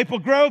 Maple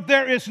Grove,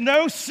 there is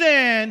no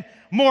sin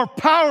more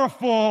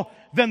powerful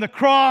than the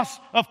cross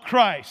of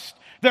Christ.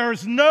 There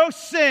is no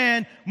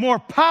sin more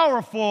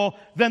powerful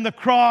than the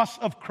cross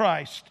of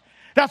Christ.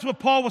 That's what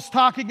Paul was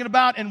talking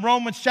about in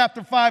Romans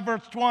chapter 5,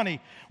 verse 20,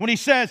 when he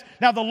says,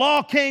 now the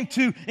law came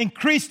to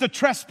increase the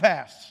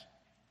trespass.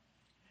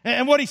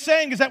 And what he's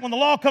saying is that when the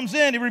law comes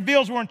in, it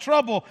reveals we're in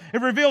trouble.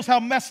 It reveals how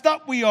messed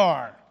up we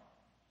are.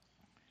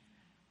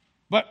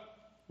 But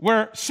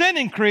where sin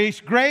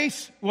increased,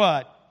 grace,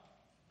 what?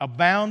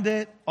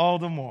 Abounded all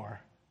the more.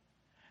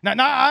 Now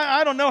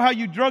I don't know how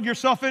you drug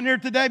yourself in here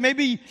today.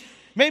 Maybe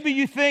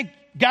you think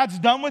God's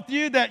done with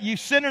you, that you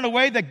sin in a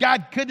way that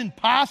God couldn't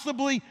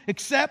possibly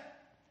accept.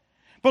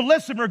 But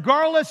listen,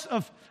 regardless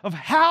of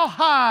how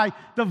high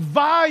the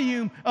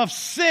volume of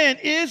sin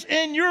is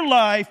in your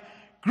life,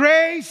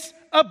 grace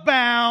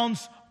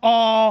abounds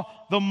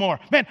all the more.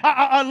 Man,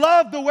 I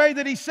love the way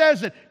that he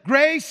says it.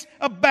 Grace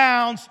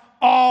abounds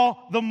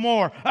all the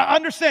more.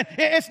 Understand,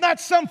 it's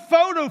not some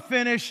photo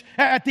finish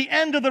at the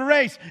end of the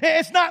race.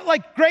 It's not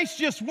like grace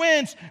just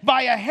wins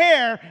by a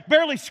hair,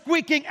 barely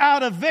squeaking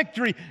out a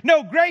victory.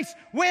 No, grace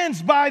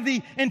wins by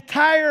the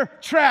entire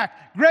track.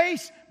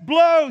 Grace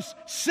blows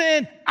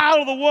sin out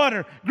of the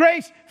water.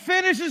 Grace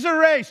finishes a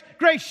race.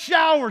 Grace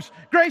showers.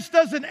 Grace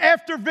does an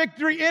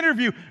after-victory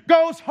interview,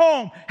 goes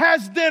home,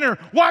 has dinner,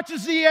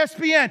 watches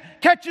ESPN,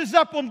 catches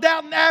up on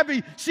Downton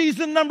Abbey,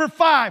 season number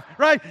 5,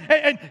 right?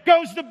 And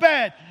goes to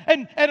bed.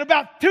 And at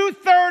about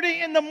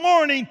 2:30 in the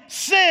morning,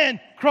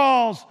 sin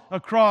crawls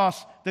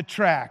across the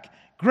track.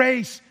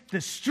 Grace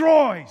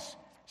destroys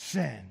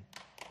sin.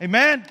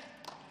 Amen?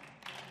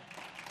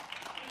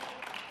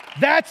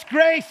 That's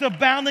grace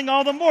abounding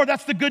all the more.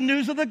 That's the good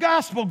news of the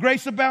gospel.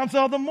 Grace abounds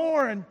all the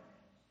more. And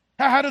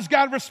how does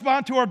God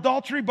respond to our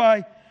adultery?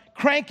 By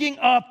cranking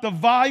up the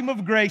volume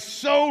of grace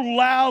so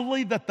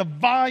loudly that the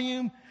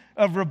volume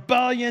of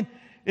rebellion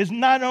is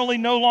not only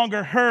no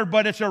longer heard,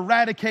 but it's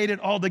eradicated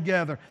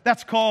altogether.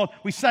 That's called,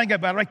 we sang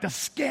about it, right? The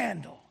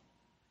scandal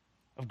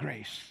of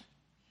grace.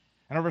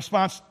 And our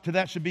response to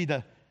that should be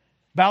to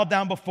bow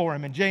down before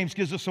him. And James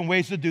gives us some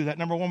ways to do that.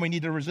 Number one, we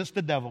need to resist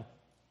the devil,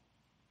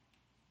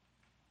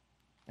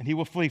 and he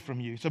will flee from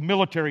you. It's a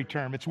military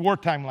term. It's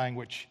wartime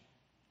language.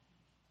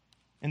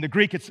 In the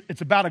Greek,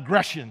 it's about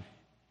aggression.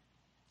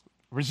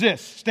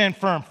 Resist, stand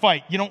firm,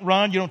 fight. You don't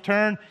run, you don't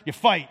turn, you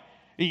fight.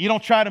 You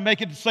don't try to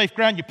make it to safe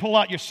ground. You pull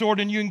out your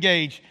sword and you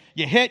engage.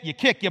 You hit, you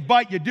kick, you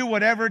bite, you do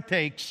whatever it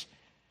takes.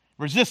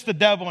 Resist the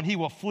devil and he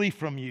will flee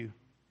from you.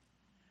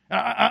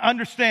 I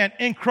understand,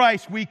 in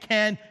Christ we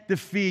can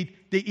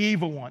defeat the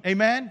evil one.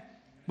 Amen?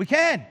 We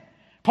can.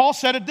 Paul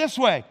said it this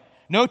way: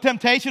 no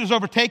temptation has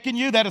overtaken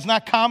you that is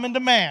not common to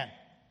man.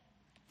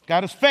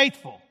 God is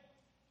faithful.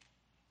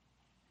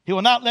 He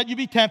will not let you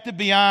be tempted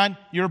beyond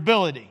your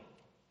ability.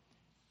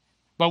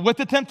 But with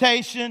the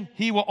temptation,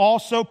 he will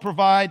also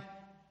provide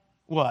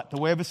what? The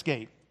way of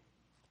escape,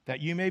 that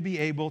you may be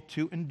able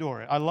to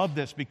endure it. I love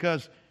this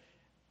because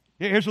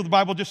here's what the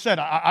Bible just said.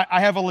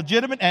 I have a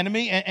legitimate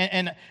enemy,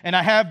 and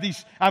I have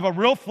a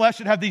real flesh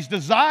that have these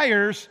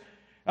desires,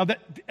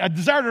 a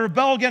desire to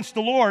rebel against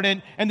the Lord.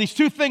 And these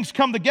two things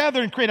come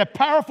together and create a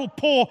powerful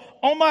pull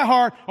on my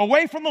heart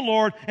away from the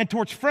Lord and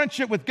towards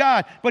friendship with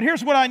God. But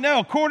here's what I know.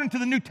 According to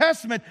the New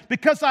Testament,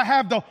 because I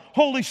have the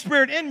Holy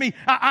Spirit in me,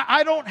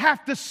 I don't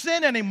have to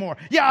sin anymore.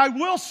 Yeah, I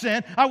will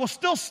sin. I will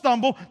still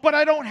stumble, but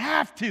I don't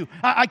have to.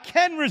 I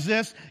can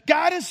resist.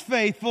 God is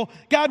faithful.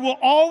 God will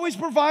always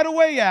provide a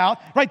way out.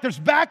 Right? There's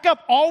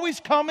backup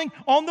always coming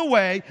on the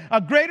way. A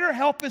greater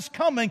help is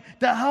coming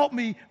to help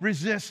me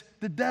resist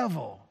the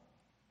devil.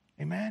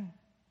 Amen?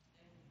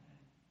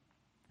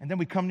 And then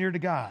we come near to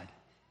God.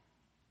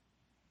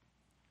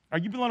 Are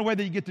you blown away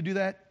that you get to do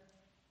that?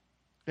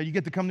 That you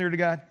get to come near to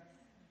God?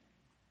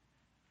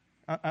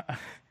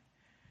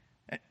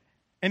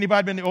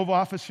 Anybody been in the Oval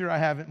Office here? I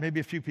haven't. Maybe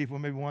a few people,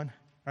 maybe one,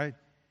 right?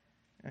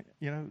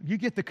 You know, you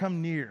get to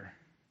come near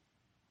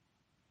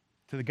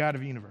to the God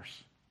of the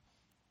universe.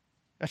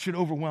 That should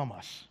overwhelm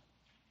us.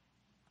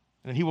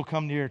 And he will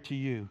come near to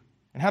you.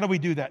 And how do we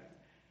do that?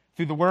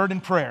 Through the word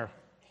and prayer.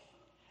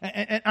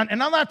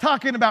 And I'm not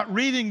talking about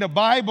reading the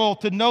Bible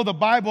to know the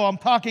Bible. I'm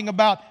talking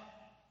about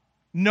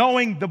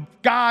knowing the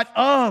God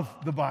of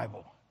the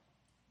Bible.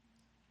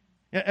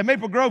 At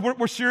Maple Grove,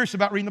 we're serious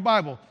about reading the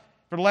Bible.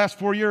 For the last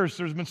 4 years,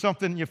 there's been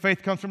something, your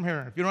faith comes from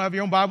hearing. If you don't have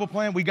your own Bible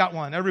plan, we got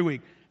one every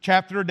week.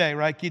 Chapter a day,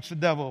 right? Keeps the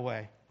devil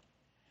away.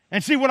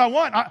 And see what I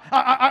want?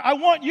 I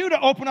want you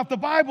to open up the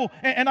Bible,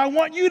 and I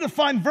want you to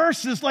find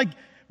verses like,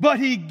 but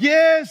he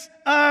gives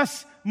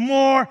us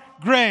more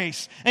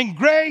grace, and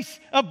grace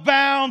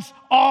abounds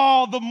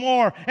all the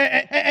more.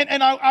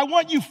 And I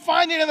want you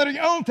finding it on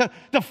your own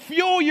to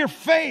fuel your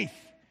faith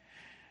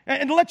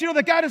and to let you know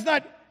that God is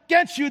not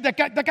against you, that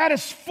God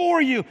is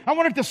for you. I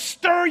want it to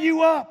stir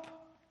you up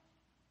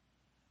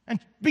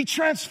and be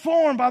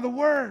transformed by the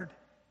Word.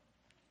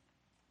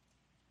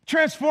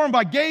 Transformed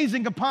by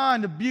gazing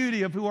upon the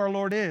beauty of who our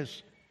Lord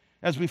is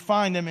as we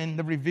find Him in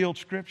the revealed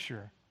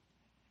Scripture.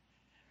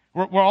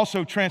 We're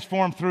also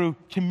transformed through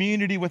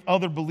community with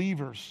other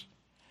believers.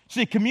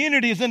 See,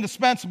 community is an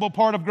indispensable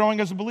part of growing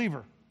as a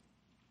believer.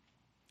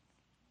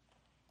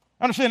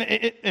 Understand,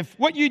 if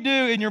what you do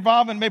in your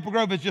involvement in Maple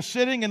Grove is just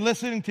sitting and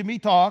listening to me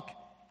talk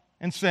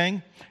and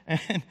sing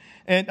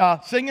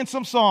and singing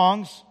some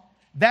songs,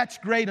 that's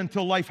great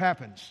until life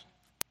happens.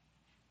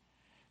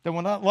 Then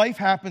when life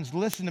happens,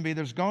 listen to me,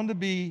 that's going to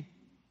be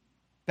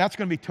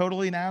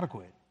totally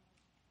inadequate.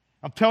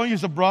 I'm telling you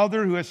as a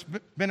brother who has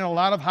been in a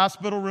lot of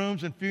hospital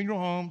rooms and funeral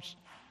homes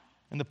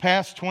in the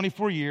past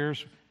 24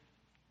 years,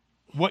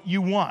 what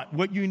you want,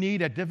 what you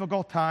need at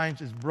difficult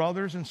times is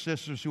brothers and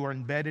sisters who are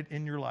embedded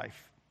in your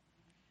life.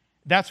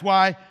 That's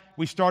why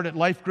we started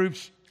life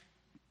groups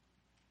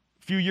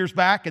a few years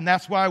back, and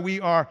that's why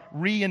we are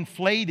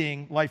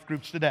reinflating life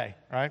groups today,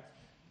 right?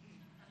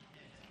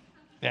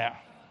 Yeah.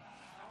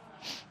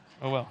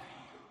 Oh, well.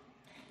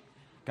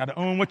 Got to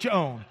own what you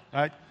own,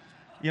 right?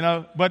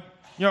 But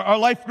our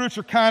life groups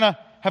have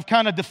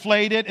kind of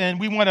deflated, and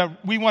we want to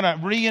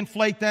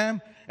reinflate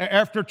them.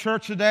 After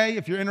church today,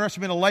 if you're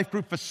interested in a life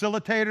group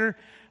facilitator,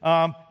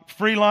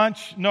 free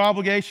lunch, no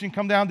obligation,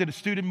 come down to the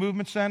Student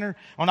Movement Center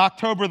on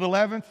October the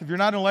 11th. If you're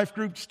not in a life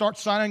group, start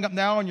signing up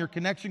now on your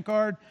connection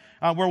card.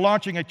 We're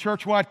launching a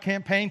church-wide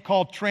campaign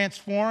called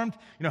Transformed.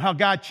 You know how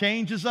God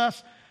changes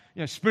us,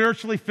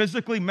 spiritually,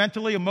 physically,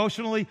 mentally,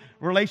 emotionally,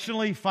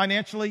 relationally,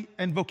 financially,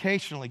 and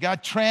vocationally.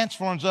 God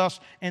transforms us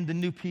into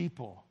new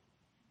people.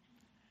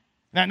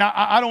 Now,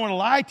 I don't want to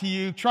lie to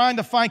you. Trying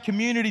to find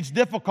community is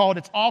difficult.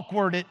 It's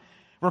awkward. It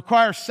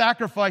requires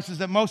sacrifices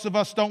that most of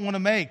us don't want to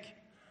make.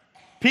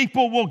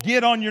 People will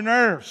get on your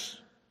nerves.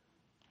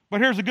 But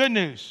here's the good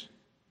news.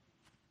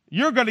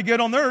 You're going to get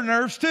on their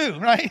nerves too,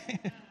 right?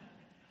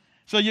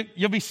 So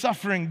you'll be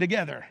suffering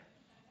together.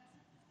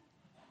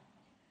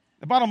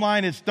 The bottom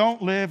line is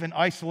don't live an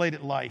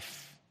isolated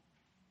life.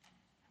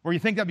 Or you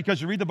think that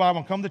because you read the Bible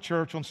and come to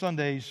church on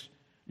Sundays,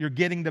 you're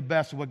getting the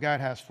best of what God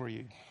has for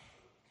you.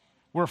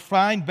 We're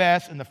find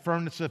best in the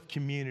furnace of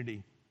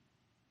community.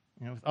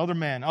 With other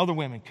men, other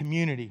women,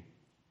 community.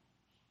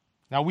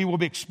 Now we will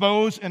be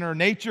exposed in our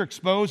nature,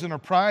 exposed in our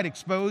pride,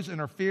 exposed in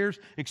our fears,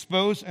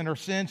 exposed in our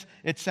sins.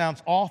 It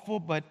sounds awful,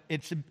 but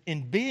it's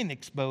in being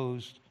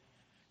exposed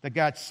that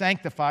God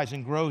sanctifies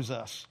and grows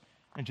us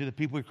into the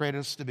people He created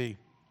us to be.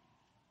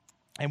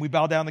 And we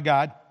bow down to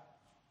God.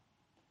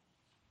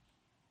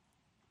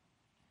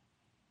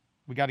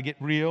 We got to get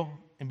real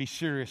and be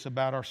serious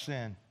about our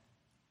sin.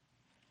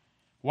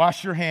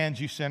 Wash your hands,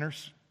 you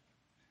sinners.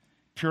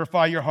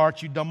 Purify your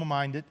hearts, you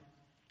double-minded.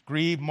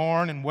 Grieve,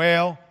 mourn, and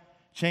wail.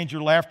 Change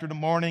your laughter to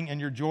mourning and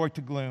your joy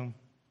to gloom.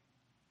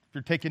 If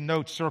you're taking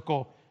notes,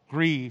 circle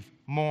grieve,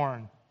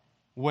 mourn,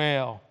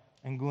 wail,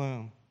 and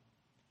gloom.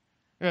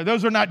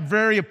 Those are not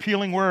very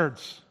appealing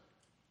words.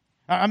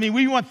 I mean,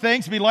 we want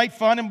things to be light,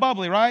 fun, and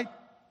bubbly, right?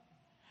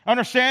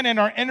 Understand, in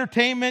our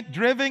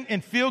entertainment-driven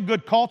and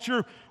feel-good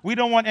culture, we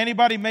don't want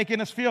anybody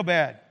making us feel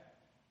bad.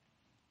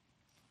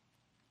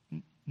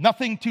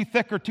 Nothing too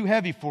thick or too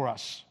heavy for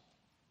us.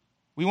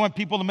 We want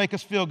people to make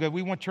us feel good.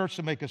 We want church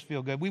to make us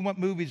feel good. We want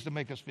movies to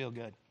make us feel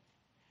good.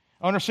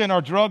 Understand,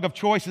 our drug of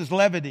choice is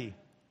levity.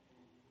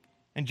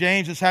 And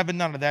James is having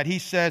none of that. He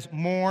says,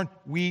 mourn,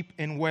 weep,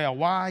 and wail.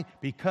 Why?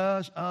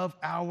 Because of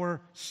our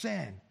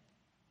sin.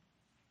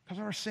 Because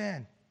of our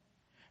sin.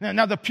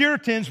 Now, the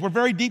Puritans were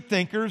very deep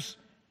thinkers.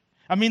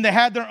 I mean, they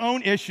had their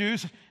own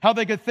issues, how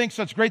they could think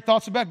such great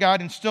thoughts about God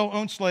and still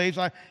own slaves.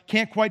 I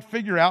can't quite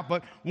figure out,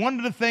 but one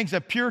of the things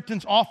that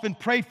Puritans often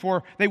prayed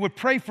for, they would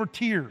pray for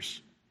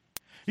tears.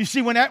 You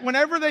see,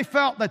 whenever they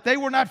felt that they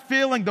were not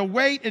feeling the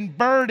weight and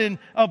burden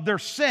of their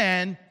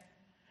sin,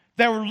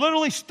 they would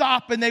literally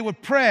stop and they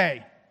would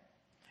pray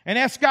and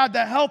ask God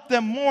to help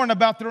them mourn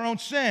about their own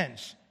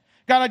sins.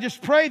 God, I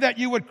just pray that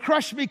you would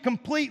crush me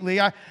completely.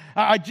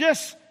 I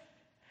just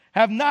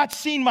have not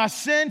seen my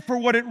sin for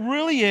what it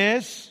really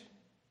is.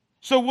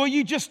 So will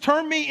you just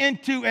turn me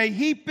into a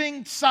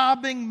heaping,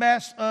 sobbing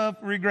mess of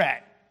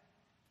regret?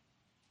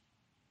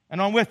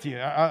 And I'm with you.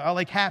 I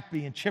like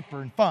happy and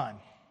chipper and fun.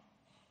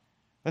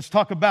 Let's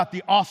talk about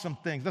the awesome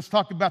things. Let's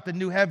talk about the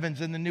new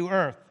heavens and the new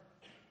earth.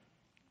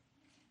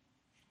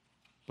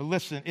 But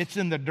listen, it's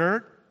in the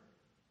dirt.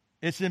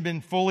 It's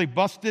been fully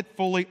busted,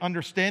 fully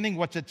understanding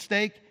what's at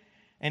stake.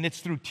 And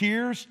it's through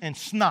tears and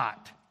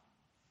snot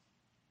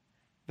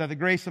that the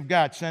grace of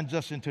God sends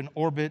us into an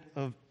orbit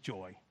of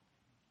joy.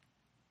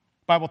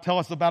 The Bible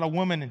tells us about a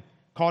woman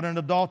caught in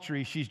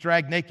adultery. She's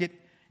dragged naked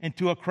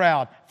into a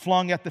crowd,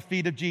 flung at the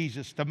feet of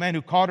Jesus. The man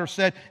who caught her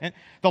said, and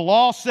the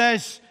law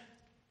says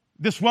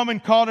this woman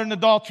caught in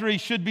adultery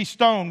should be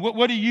stoned.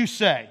 What do you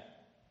say?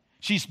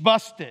 She's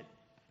busted.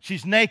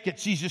 She's naked.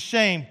 She's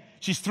ashamed.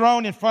 She's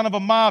thrown in front of a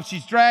mob.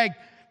 She's dragged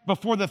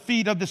before the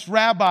feet of this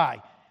rabbi.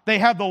 They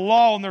have the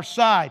law on their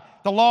side.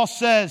 The law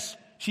says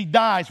she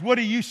dies. What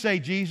do you say,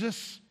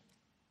 Jesus?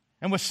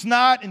 And with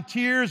snot and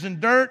tears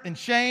and dirt and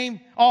shame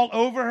all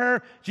over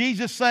her,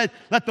 Jesus said,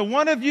 let the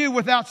one of you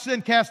without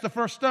sin cast the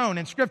first stone.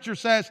 And Scripture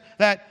says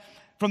that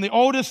from the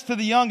oldest to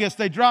the youngest,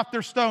 they dropped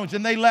their stones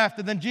and they left.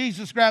 And then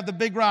Jesus grabbed the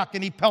big rock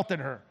and He pelted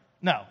her.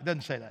 No, it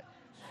doesn't say that.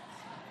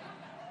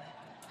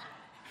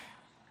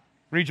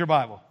 Read your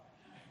Bible.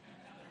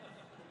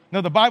 No,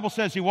 the Bible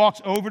says He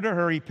walks over to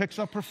her, He picks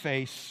up her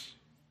face.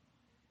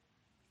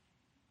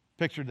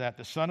 Picture that.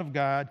 The Son of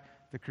God,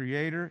 the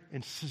Creator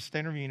and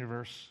Sustainer of the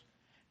universe,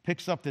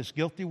 picks up this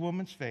guilty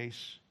woman's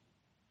face.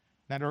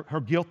 Now,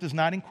 her guilt is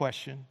not in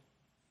question.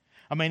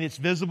 I mean, it's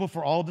visible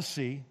for all to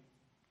see.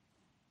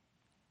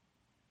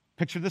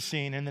 Picture the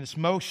scene. In this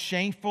most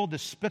shameful,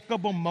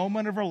 despicable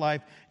moment of her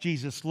life,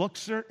 Jesus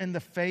looks her in the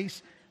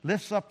face,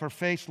 lifts up her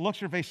face, looks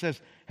her face,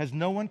 says, has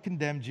no one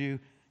condemned you?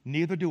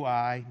 Neither do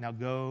I. Now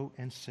go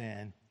and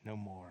sin no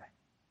more.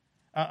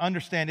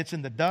 Understand, it's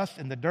in the dust,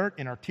 in the dirt,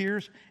 in our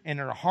tears, in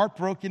our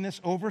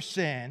heartbrokenness over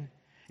sin.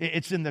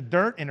 It's in the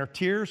dirt, in our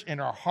tears, in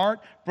our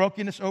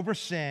heartbrokenness over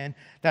sin,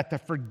 that the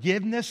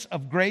forgiveness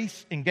of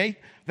grace and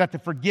that the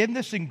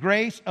forgiveness and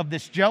grace of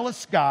this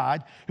jealous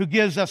God who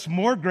gives us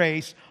more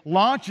grace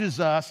launches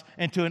us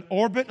into an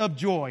orbit of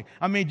joy.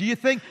 I mean,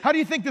 how do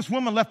you think this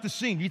woman left the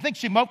scene? Do you think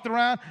she moped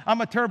around,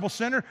 I'm a terrible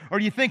sinner? Or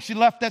do you think she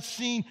left that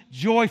scene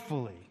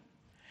joyfully?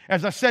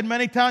 As I said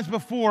many times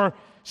before,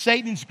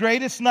 Satan's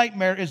greatest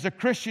nightmare is the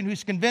Christian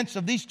who's convinced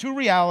of these two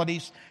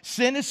realities: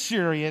 sin is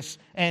serious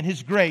and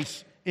his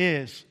grace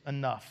is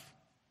enough.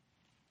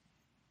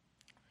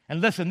 And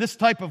listen, this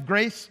type of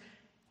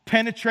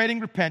grace-penetrating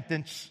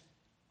repentance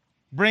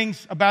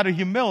brings about a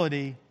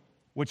humility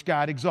which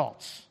God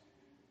exalts.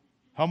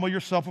 Humble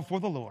yourself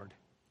before the Lord,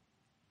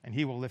 and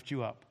He will lift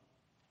you up.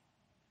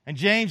 And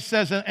James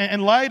says,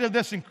 in light of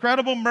this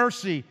incredible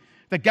mercy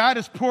that God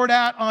has poured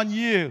out on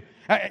you,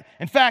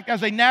 in fact,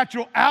 as a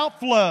natural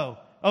outflow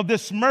of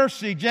this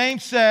mercy,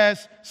 James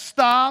says,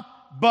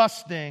 stop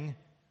busting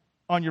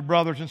on your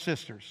brothers and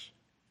sisters.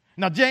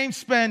 Now, James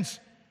spends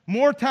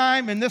more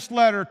time in this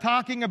letter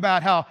talking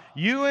about how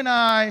you and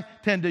I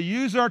tend to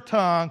use our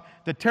tongue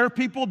to tear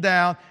people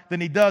down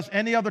than he does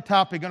any other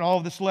topic in all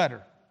of this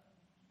letter.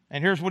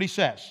 And here's what he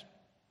says.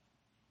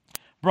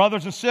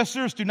 Brothers and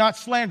sisters, do not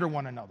slander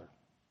one another.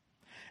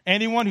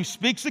 Anyone who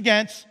speaks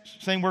against,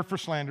 same word for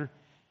slander,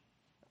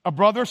 a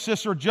brother or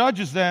sister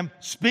judges them,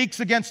 speaks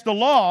against the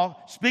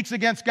law, speaks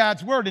against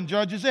God's word and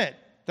judges it.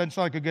 Doesn't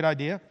sound like a good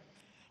idea.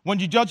 When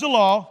you judge the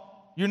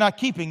law, you're not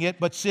keeping it,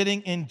 but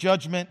sitting in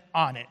judgment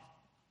on it.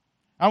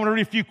 I want to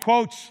read a few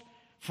quotes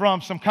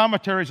from some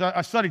commentaries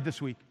I studied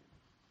this week.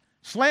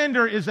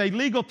 Slander is a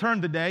legal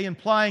term today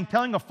implying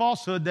telling a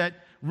falsehood that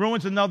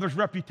ruins another's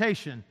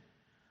reputation.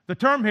 The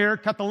term here,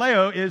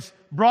 kataleo, is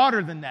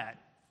broader than that.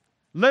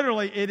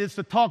 Literally, it is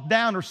to talk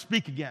down or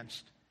speak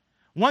against.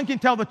 One can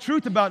tell the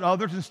truth about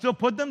others and still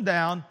put them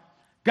down.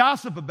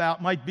 Gossip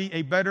about might be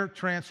a better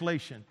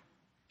translation.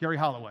 Gary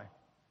Holloway.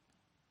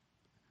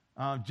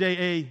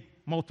 J.A.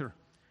 Moulter.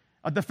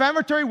 A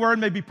defamatory word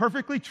may be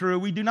perfectly true.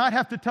 We do not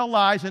have to tell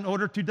lies in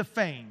order to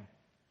defame.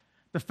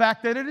 The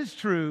fact that it is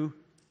true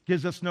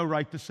gives us no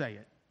right to say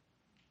it.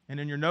 And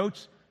in your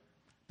notes,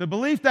 the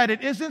belief that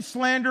it isn't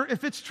slander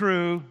if it's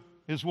true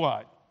is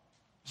what?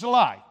 It's a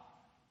lie.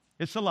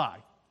 It's a lie.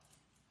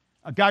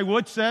 Guy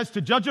Wood says,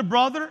 to judge a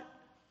brother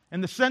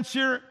in the sense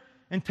here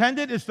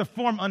intended is to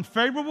form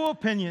unfavorable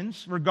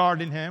opinions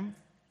regarding him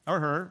or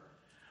her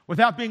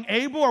without being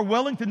able or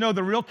willing to know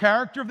the real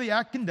character of the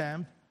act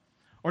condemned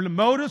or the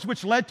motives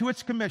which led to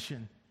its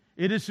commission.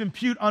 It is to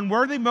impute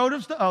unworthy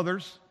motives to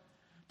others,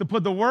 to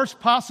put the worst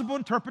possible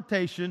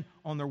interpretation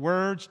on their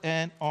words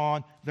and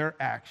on their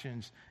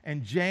actions.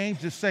 And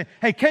James is saying,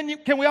 hey,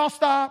 can we all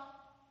stop?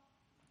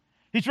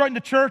 He's writing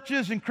to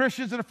churches and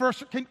Christians in the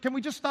first, can we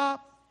just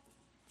stop?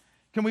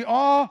 Can we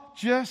all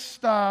just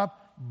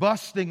stop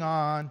busting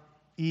on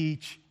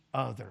each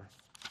other?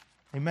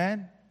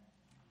 Amen?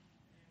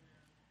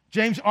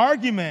 James'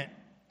 argument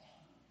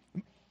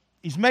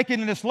he's making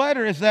in this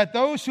letter is that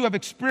those who have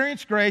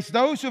experienced grace,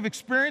 those who have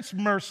experienced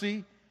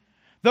mercy,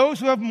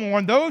 those who have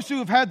mourned, those who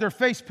have had their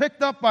face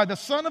picked up by the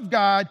Son of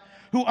God,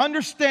 who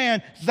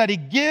understand that He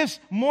gives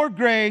more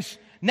grace,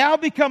 now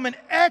become an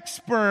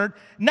expert,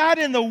 not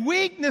in the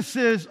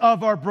weaknesses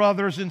of our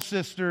brothers and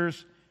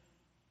sisters,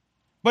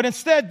 but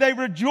instead they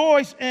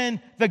rejoice in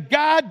the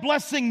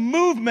God-blessing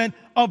movement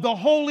of the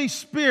Holy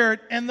Spirit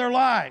in their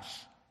lives.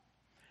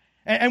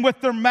 And with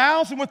their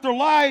mouths and with their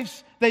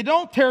lives, they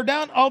don't tear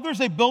down others,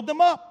 they build them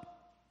up.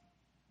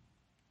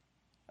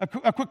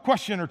 A quick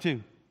question or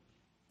two.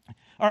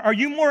 Are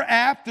you more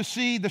apt to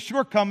see the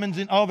shortcomings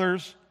in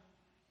others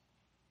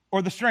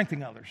or the strength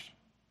in others?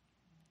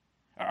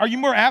 Are you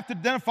more apt to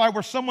identify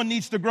where someone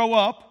needs to grow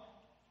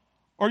up?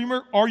 Or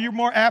are you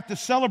more apt to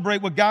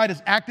celebrate what God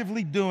is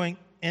actively doing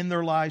in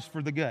their lives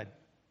for the good?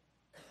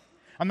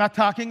 I'm not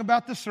talking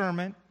about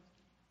discernment.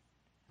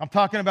 I'm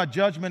talking about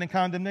judgment and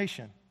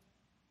condemnation.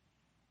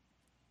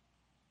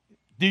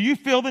 Do you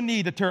feel the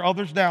need to tear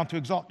others down to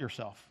exalt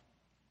yourself?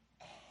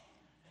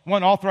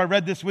 One author I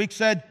read this week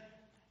said,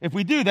 if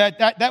we do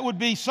that would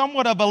be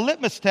somewhat of a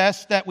litmus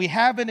test that we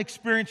haven't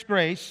experienced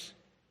grace,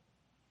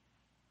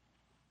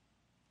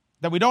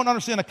 that we don't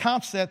understand the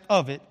concept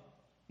of it,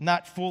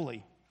 not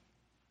fully.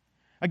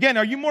 Again,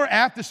 are you more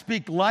apt to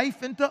speak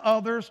life into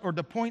others or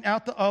to point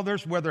out to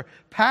others, whether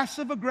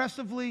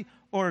passive-aggressively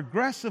or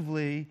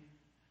aggressively,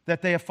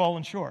 that they have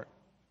fallen short?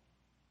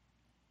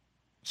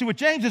 See, what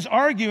James is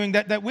arguing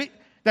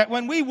that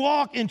when we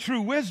walk in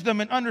true wisdom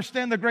and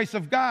understand the grace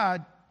of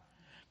God,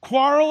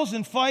 quarrels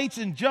and fights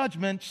and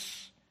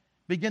judgments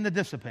begin to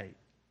dissipate.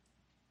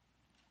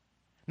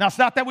 Now, it's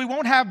not that we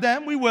won't have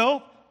them. We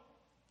will.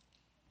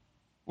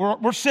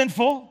 We're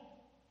sinful.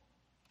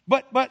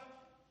 But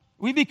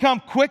we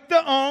become quick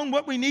to own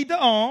what we need to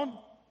own.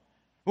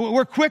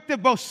 We're quick to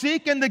both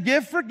seek and to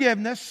give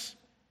forgiveness.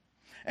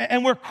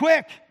 And we're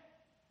quick.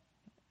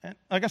 And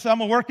like I said,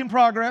 I'm a work in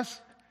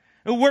progress.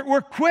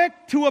 We're quick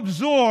to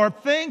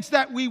absorb things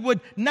that we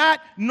would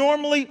not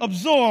normally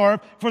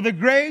absorb for the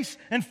grace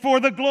and for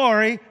the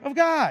glory of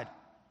God.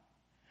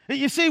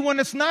 You see, when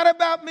it's not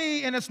about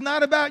me and it's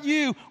not about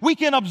you, we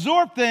can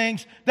absorb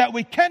things that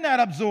we cannot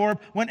absorb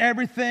when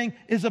everything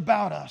is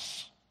about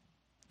us.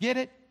 Get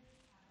it?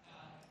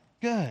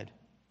 Good.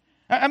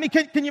 I mean,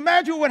 can you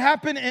imagine what would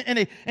happen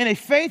in a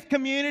faith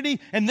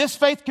community, in this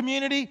faith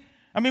community?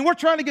 I mean, we're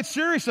trying to get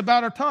serious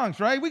about our tongues,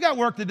 right? We got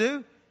work to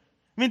do.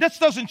 I mean, this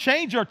doesn't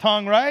change our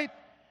tongue, right?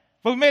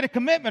 But we made a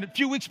commitment a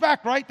few weeks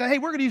back, right? That, hey,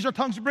 we're going to use our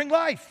tongues to bring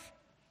life.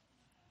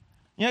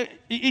 You know,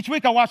 each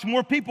week I watch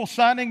more people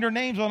signing their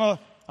names on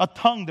a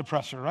tongue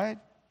depressor, right?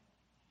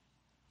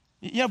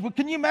 Yeah, but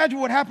can you imagine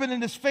what happened in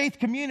this faith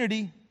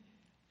community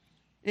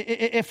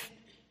if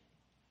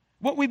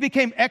what we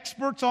became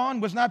experts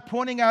on was not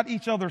pointing out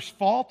each other's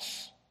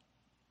faults,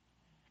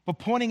 but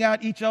pointing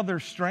out each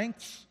other's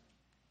strengths?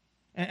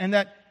 And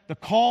that the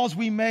calls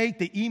we make,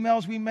 the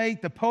emails we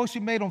make, the posts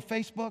we made on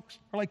Facebook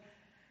are like,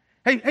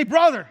 hey,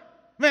 brother,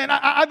 man,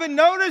 I've been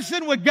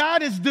noticing what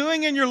God is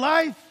doing in your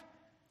life.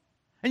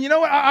 And you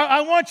know what?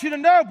 I want you to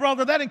know,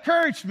 brother, that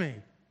encouraged me.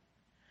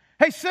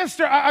 Hey,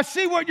 sister, I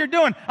see what you're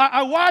doing.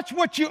 I watch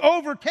what you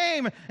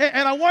overcame,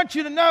 and I want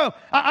you to know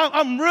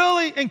I'm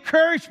really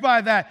encouraged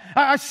by that.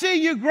 I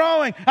see you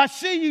growing. I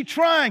see you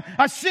trying.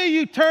 I see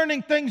you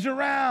turning things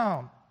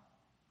around.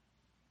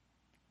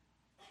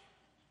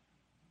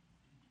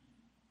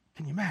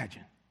 Can you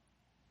imagine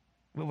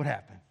what would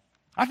happen?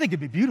 I think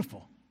it'd be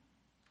beautiful.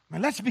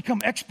 Man, let's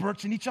become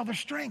experts in each other's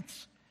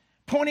strengths,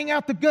 pointing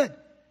out the good.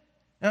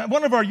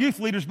 One of our youth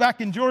leaders back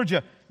in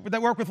Georgia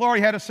that worked with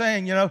Laurie had a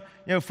saying,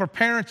 for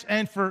parents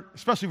and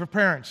especially for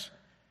parents,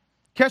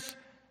 catch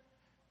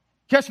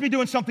me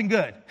doing something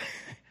good.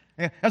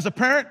 As a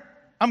parent,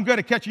 I'm good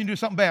at catching you doing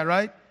something bad,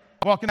 right?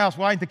 Walking the house,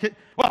 why the kid?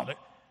 Well,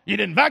 you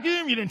didn't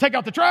vacuum, you didn't take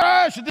out the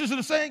trash, this is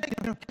the saying.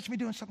 Catch me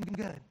doing something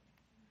good.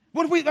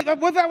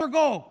 What's our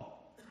goal?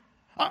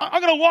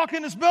 I'm going to walk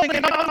in this building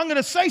and I'm going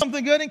to say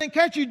something good and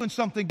catch you doing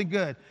something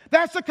good.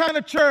 That's the kind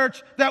of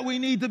church that we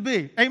need to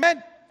be.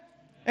 Amen?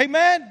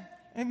 Amen?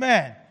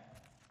 Amen.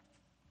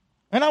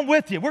 And I'm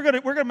with you. We're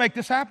going to make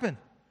this happen.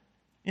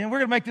 We're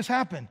going to make this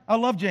happen. I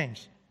love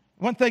James.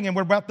 One thing, and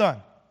we're about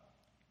done.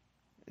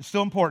 It's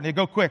still important.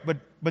 It'll go quick,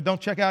 but don't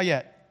check out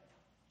yet.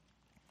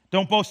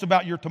 Don't boast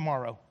about your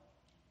tomorrow.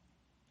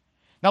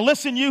 Now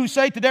listen, you who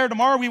say today or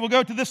tomorrow we will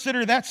go to this city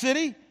or that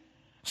city,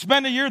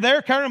 spend a year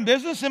there, carry on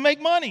business, and make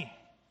money.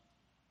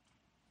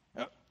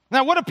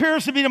 Now, what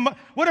appears to be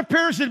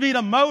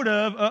the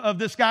motive of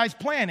this guy's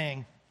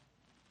planning?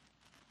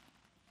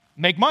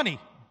 Make money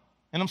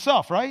in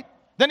himself, right?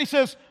 Then he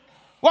says,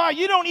 wow,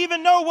 you don't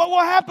even know what will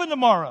happen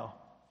tomorrow.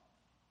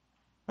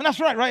 And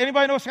that's right?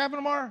 Anybody know what's happening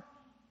tomorrow?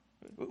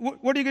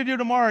 What are you going to do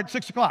tomorrow at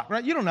 6 o'clock,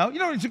 right? You don't know. You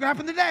don't know what's going to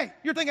happen today.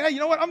 You're thinking, hey, you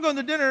know what? I'm going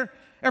to dinner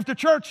after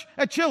church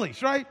at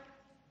Chili's, right?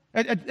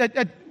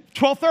 At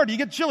 12:30, you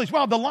get Chili's.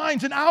 Wow, the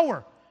line's an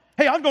hour.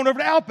 Hey, I'm going over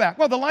to Outback.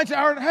 Well, the line's an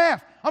hour and a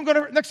half. I'm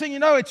going to, next thing you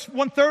know, it's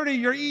 1:30,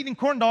 you're eating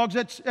corn dogs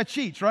at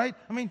Sheets, right?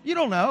 I mean, you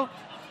don't know,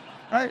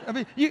 right? I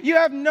mean, we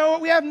have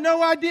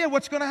no idea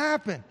what's going to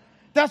happen.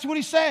 That's what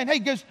he's saying. Hey, he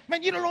goes,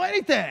 man, you don't know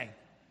anything.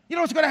 You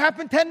know what's going to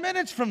happen 10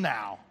 minutes from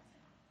now.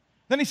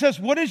 Then he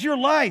says, what is your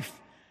life?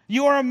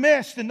 You are a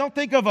mist, and don't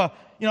think of a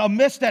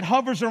mist that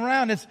hovers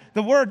around.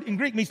 The word in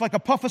Greek means like a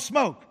puff of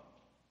smoke.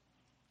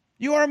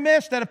 You are a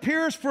mist that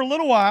appears for a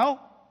little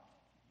while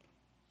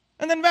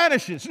and then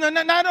vanishes.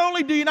 Not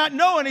only do you not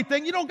know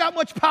anything, you don't got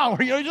much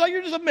power. You're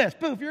just a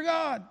mist. Poof, you're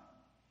gone.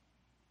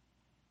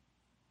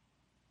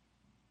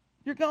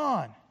 You're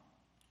gone.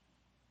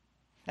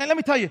 And let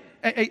me tell you,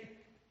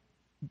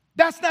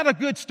 that's not a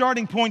good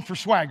starting point for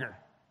swagger.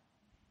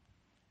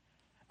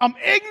 I'm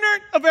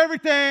ignorant of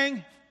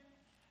everything,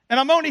 and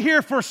I'm only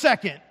here for a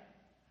second.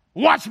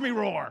 Watch me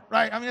roar,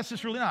 right? I mean, that's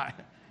just really not.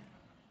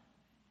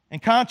 In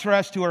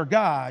contrast to our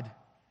God,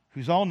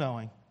 who's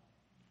all-knowing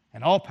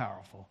and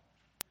all-powerful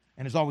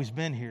and has always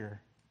been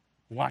here,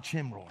 watch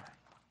him roar.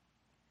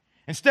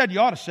 Instead, you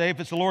ought to say, if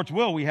it's the Lord's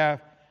will, we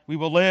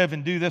will live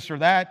and do this or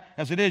that.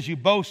 As it is, you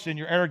boast in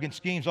your arrogant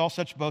schemes. All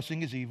such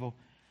boasting is evil.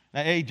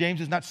 Now,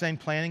 James is not saying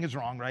planning is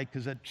wrong, right?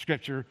 Because that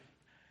Scripture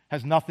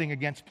has nothing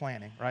against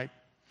planning, right?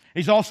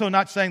 He's also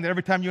not saying that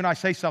every time you and I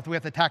say something, we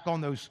have to tack on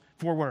those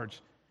 4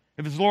 words.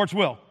 If it's the Lord's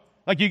will.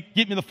 Like you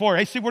get me the floor.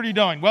 Hey, Steve, what are you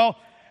doing? Well,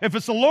 if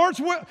it's the Lord's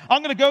will,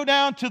 I'm going to go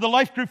down to the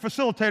life group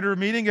facilitator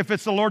meeting if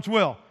it's the Lord's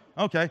will.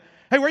 Okay.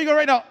 Hey, where are you going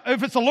right now?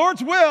 If it's the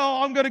Lord's will,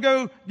 I'm going to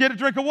go get a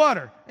drink of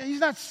water. And he's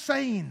not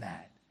saying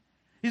that.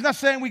 He's not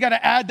saying we got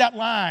to add that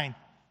line.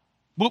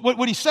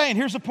 What he's saying,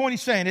 here's the point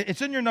he's saying.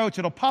 It's in your notes.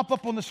 It'll pop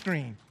up on the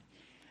screen.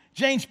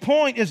 James'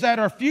 point is that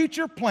our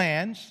future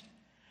plans,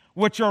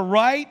 which are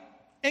right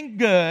and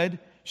good,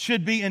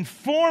 should be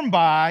informed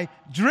by,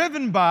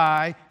 driven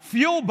by,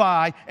 fueled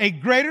by a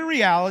greater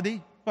reality,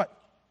 what?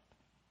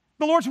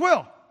 The Lord's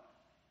will,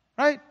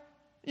 right?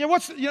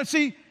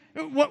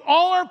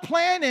 All our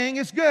planning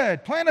is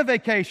good. Plan a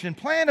vacation,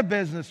 plan a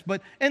business,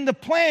 but in the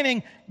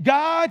planning,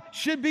 God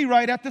should be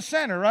right at the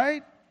center,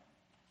 right?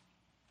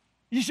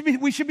 We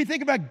should be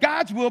thinking about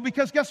God's will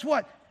because guess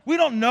what? We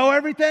don't know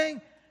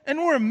everything, and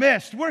we're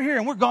missed. We're here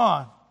and we're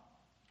gone.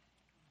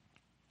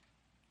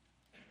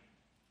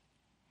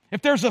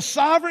 If there's a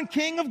sovereign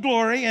King of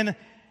glory and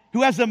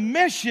who has a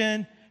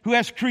mission, who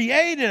has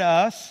created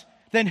us,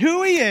 then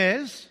who he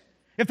is,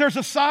 if there's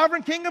a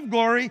sovereign King of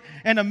glory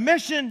and a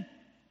mission,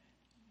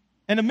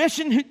 if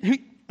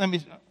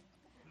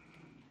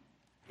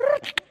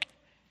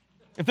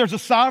there's a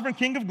sovereign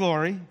King of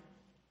glory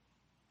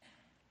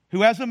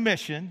who has a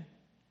mission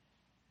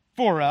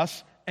for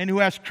us and who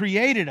has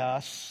created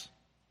us,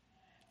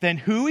 then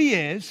who he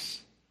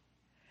is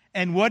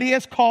and what he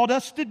has called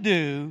us to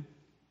do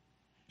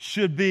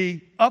should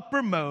be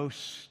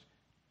uppermost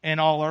in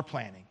all our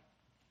planning.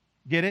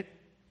 Get it?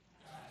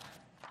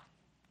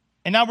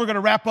 And now we're going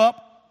to wrap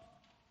up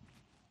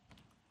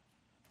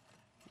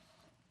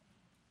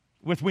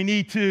with we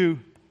need to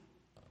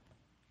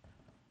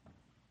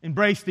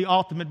embrace the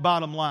ultimate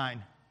bottom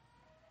line,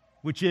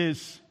 which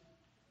is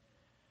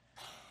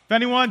if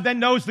anyone then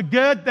knows the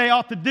good they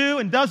ought to do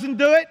and doesn't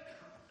do it,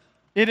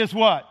 it is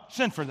what?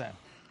 Sin for them.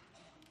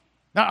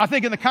 Now, I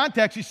think in the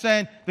context he's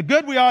saying the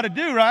good we ought to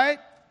do, right?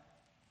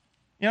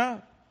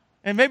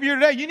 And maybe you're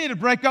today, you need to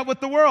break up with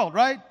the world,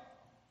 right?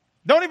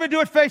 Don't even do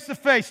it face to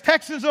face.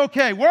 Texting's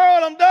okay.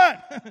 World, I'm done.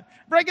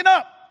 Breaking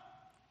up.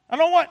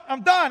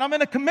 I'm done. I'm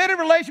in a committed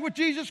relationship with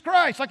Jesus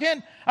Christ. I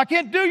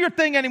can't do your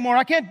thing anymore.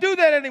 I can't do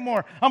that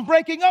anymore. I'm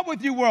breaking up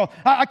with you, world.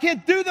 I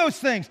can't do those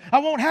things. I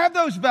won't have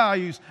those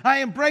values. I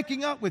am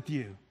breaking up with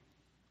you.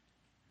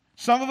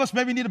 Some of us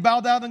maybe need to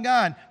bow down to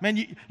God. Man,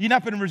 you've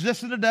not been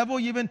resisting the devil.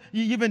 You've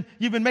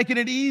been making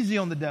it easy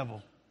on the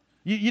devil.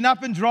 You've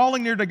not been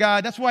drawing near to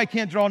God. That's why he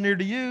can't draw near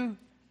to you.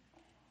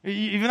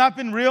 You've not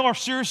been real or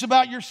serious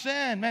about your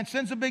sin. Man,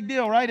 sin's a big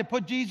deal, right? It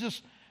put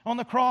Jesus on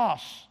the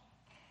cross.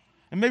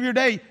 And maybe your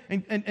day,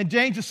 and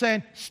James is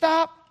saying,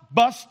 stop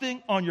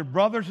busting on your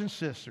brothers and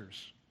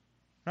sisters,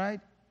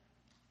 right?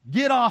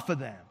 Get off of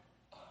them.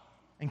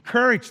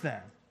 Encourage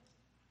them.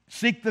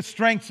 Seek the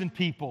strengths in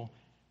people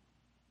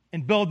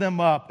and build them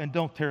up and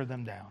don't tear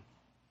them down.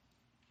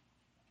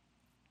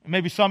 And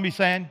maybe somebody's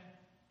saying,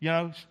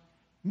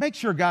 make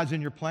sure God's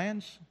in your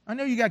plans. I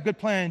know you got good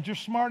plans. You're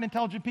smart,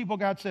 intelligent people,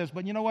 God says.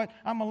 But you know what?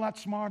 I'm a lot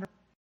smarter.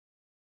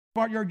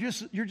 You're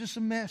just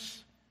a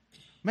mess.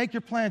 Make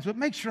your plans, but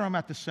make sure I'm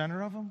at the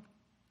center of them.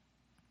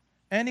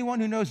 Anyone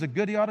who knows the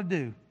good he ought to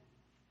do.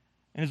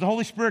 And is the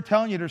Holy Spirit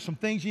telling you there's some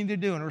things you need to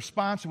do in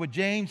response to what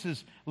James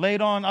has laid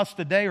on us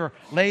today or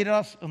laid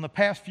us in the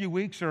past few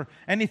weeks or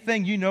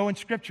anything you know in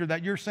Scripture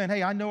that you're saying,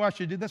 hey, I know I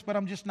should do this, but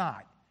I'm just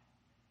not.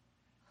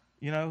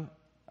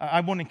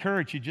 I want to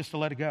encourage you just to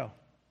let it go.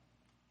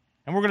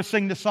 And we're going to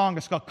sing this song.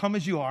 It's called Come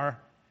As You Are,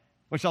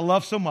 which I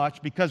love so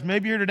much because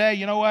maybe you're today,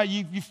 you know what,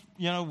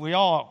 we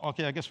all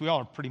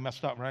are pretty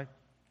messed up, right?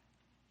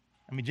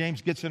 I mean,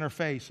 James gets in our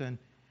face. And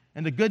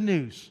the good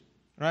news,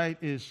 right,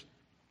 is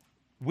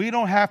we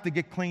don't have to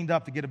get cleaned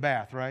up to get a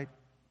bath, right?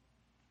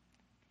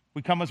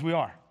 We come as we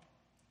are.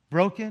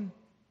 Broken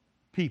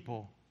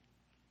people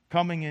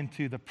coming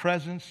into the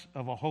presence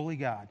of a holy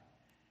God.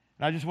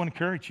 And I just want to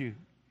encourage you,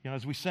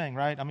 as we sing,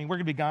 right? I mean, we're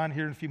going to be gone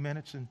here in a few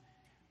minutes and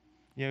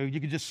you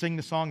can just sing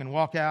the song and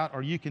walk out,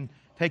 or you can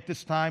take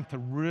this time to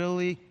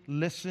really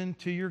listen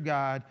to your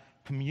God,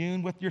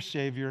 commune with your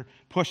Savior,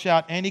 push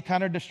out any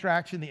kind of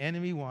distraction the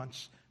enemy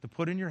wants to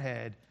put in your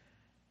head,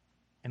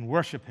 and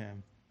worship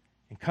Him,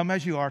 and come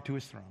as you are to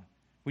His throne.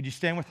 Would you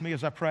stand with me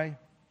as I pray?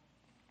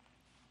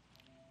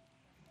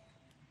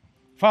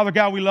 Father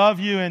God, we love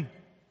you, and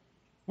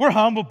we're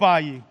humbled by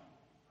you.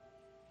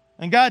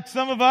 And God,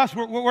 some of us,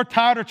 we're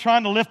tired of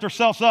trying to lift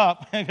ourselves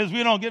up because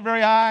we don't get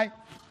very high.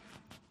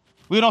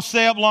 We don't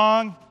stay up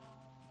long,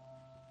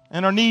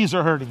 and our knees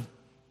are hurting.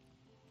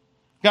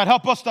 God,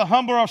 help us to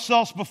humble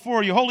ourselves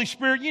before you. Holy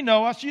Spirit, you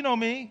know us, you know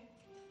me.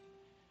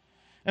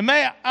 And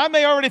I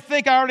may already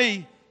think I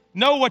already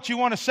know what you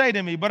want to say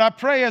to me, but I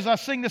pray as I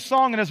sing this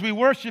song and as we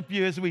worship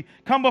you, as we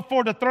come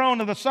before the throne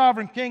of the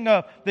sovereign King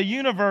of the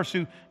universe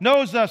who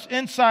knows us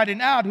inside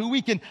and out, who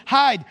we can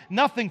hide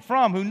nothing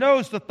from, who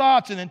knows the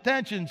thoughts and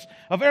intentions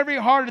of every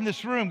heart in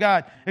this room,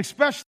 God,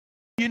 especially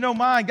you know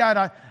mine,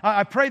 God,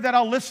 I pray that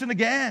I'll listen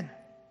again.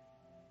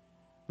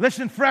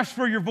 Listen fresh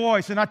for your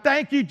voice. And I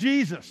thank you,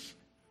 Jesus.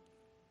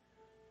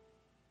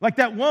 Like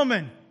that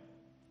woman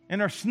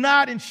in her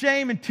snot and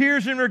shame and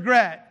tears and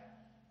regret,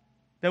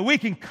 that we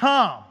can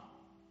come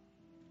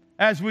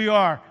as we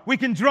are. We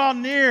can draw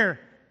near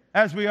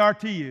as we are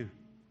to you.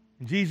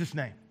 In Jesus'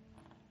 name,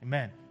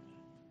 amen.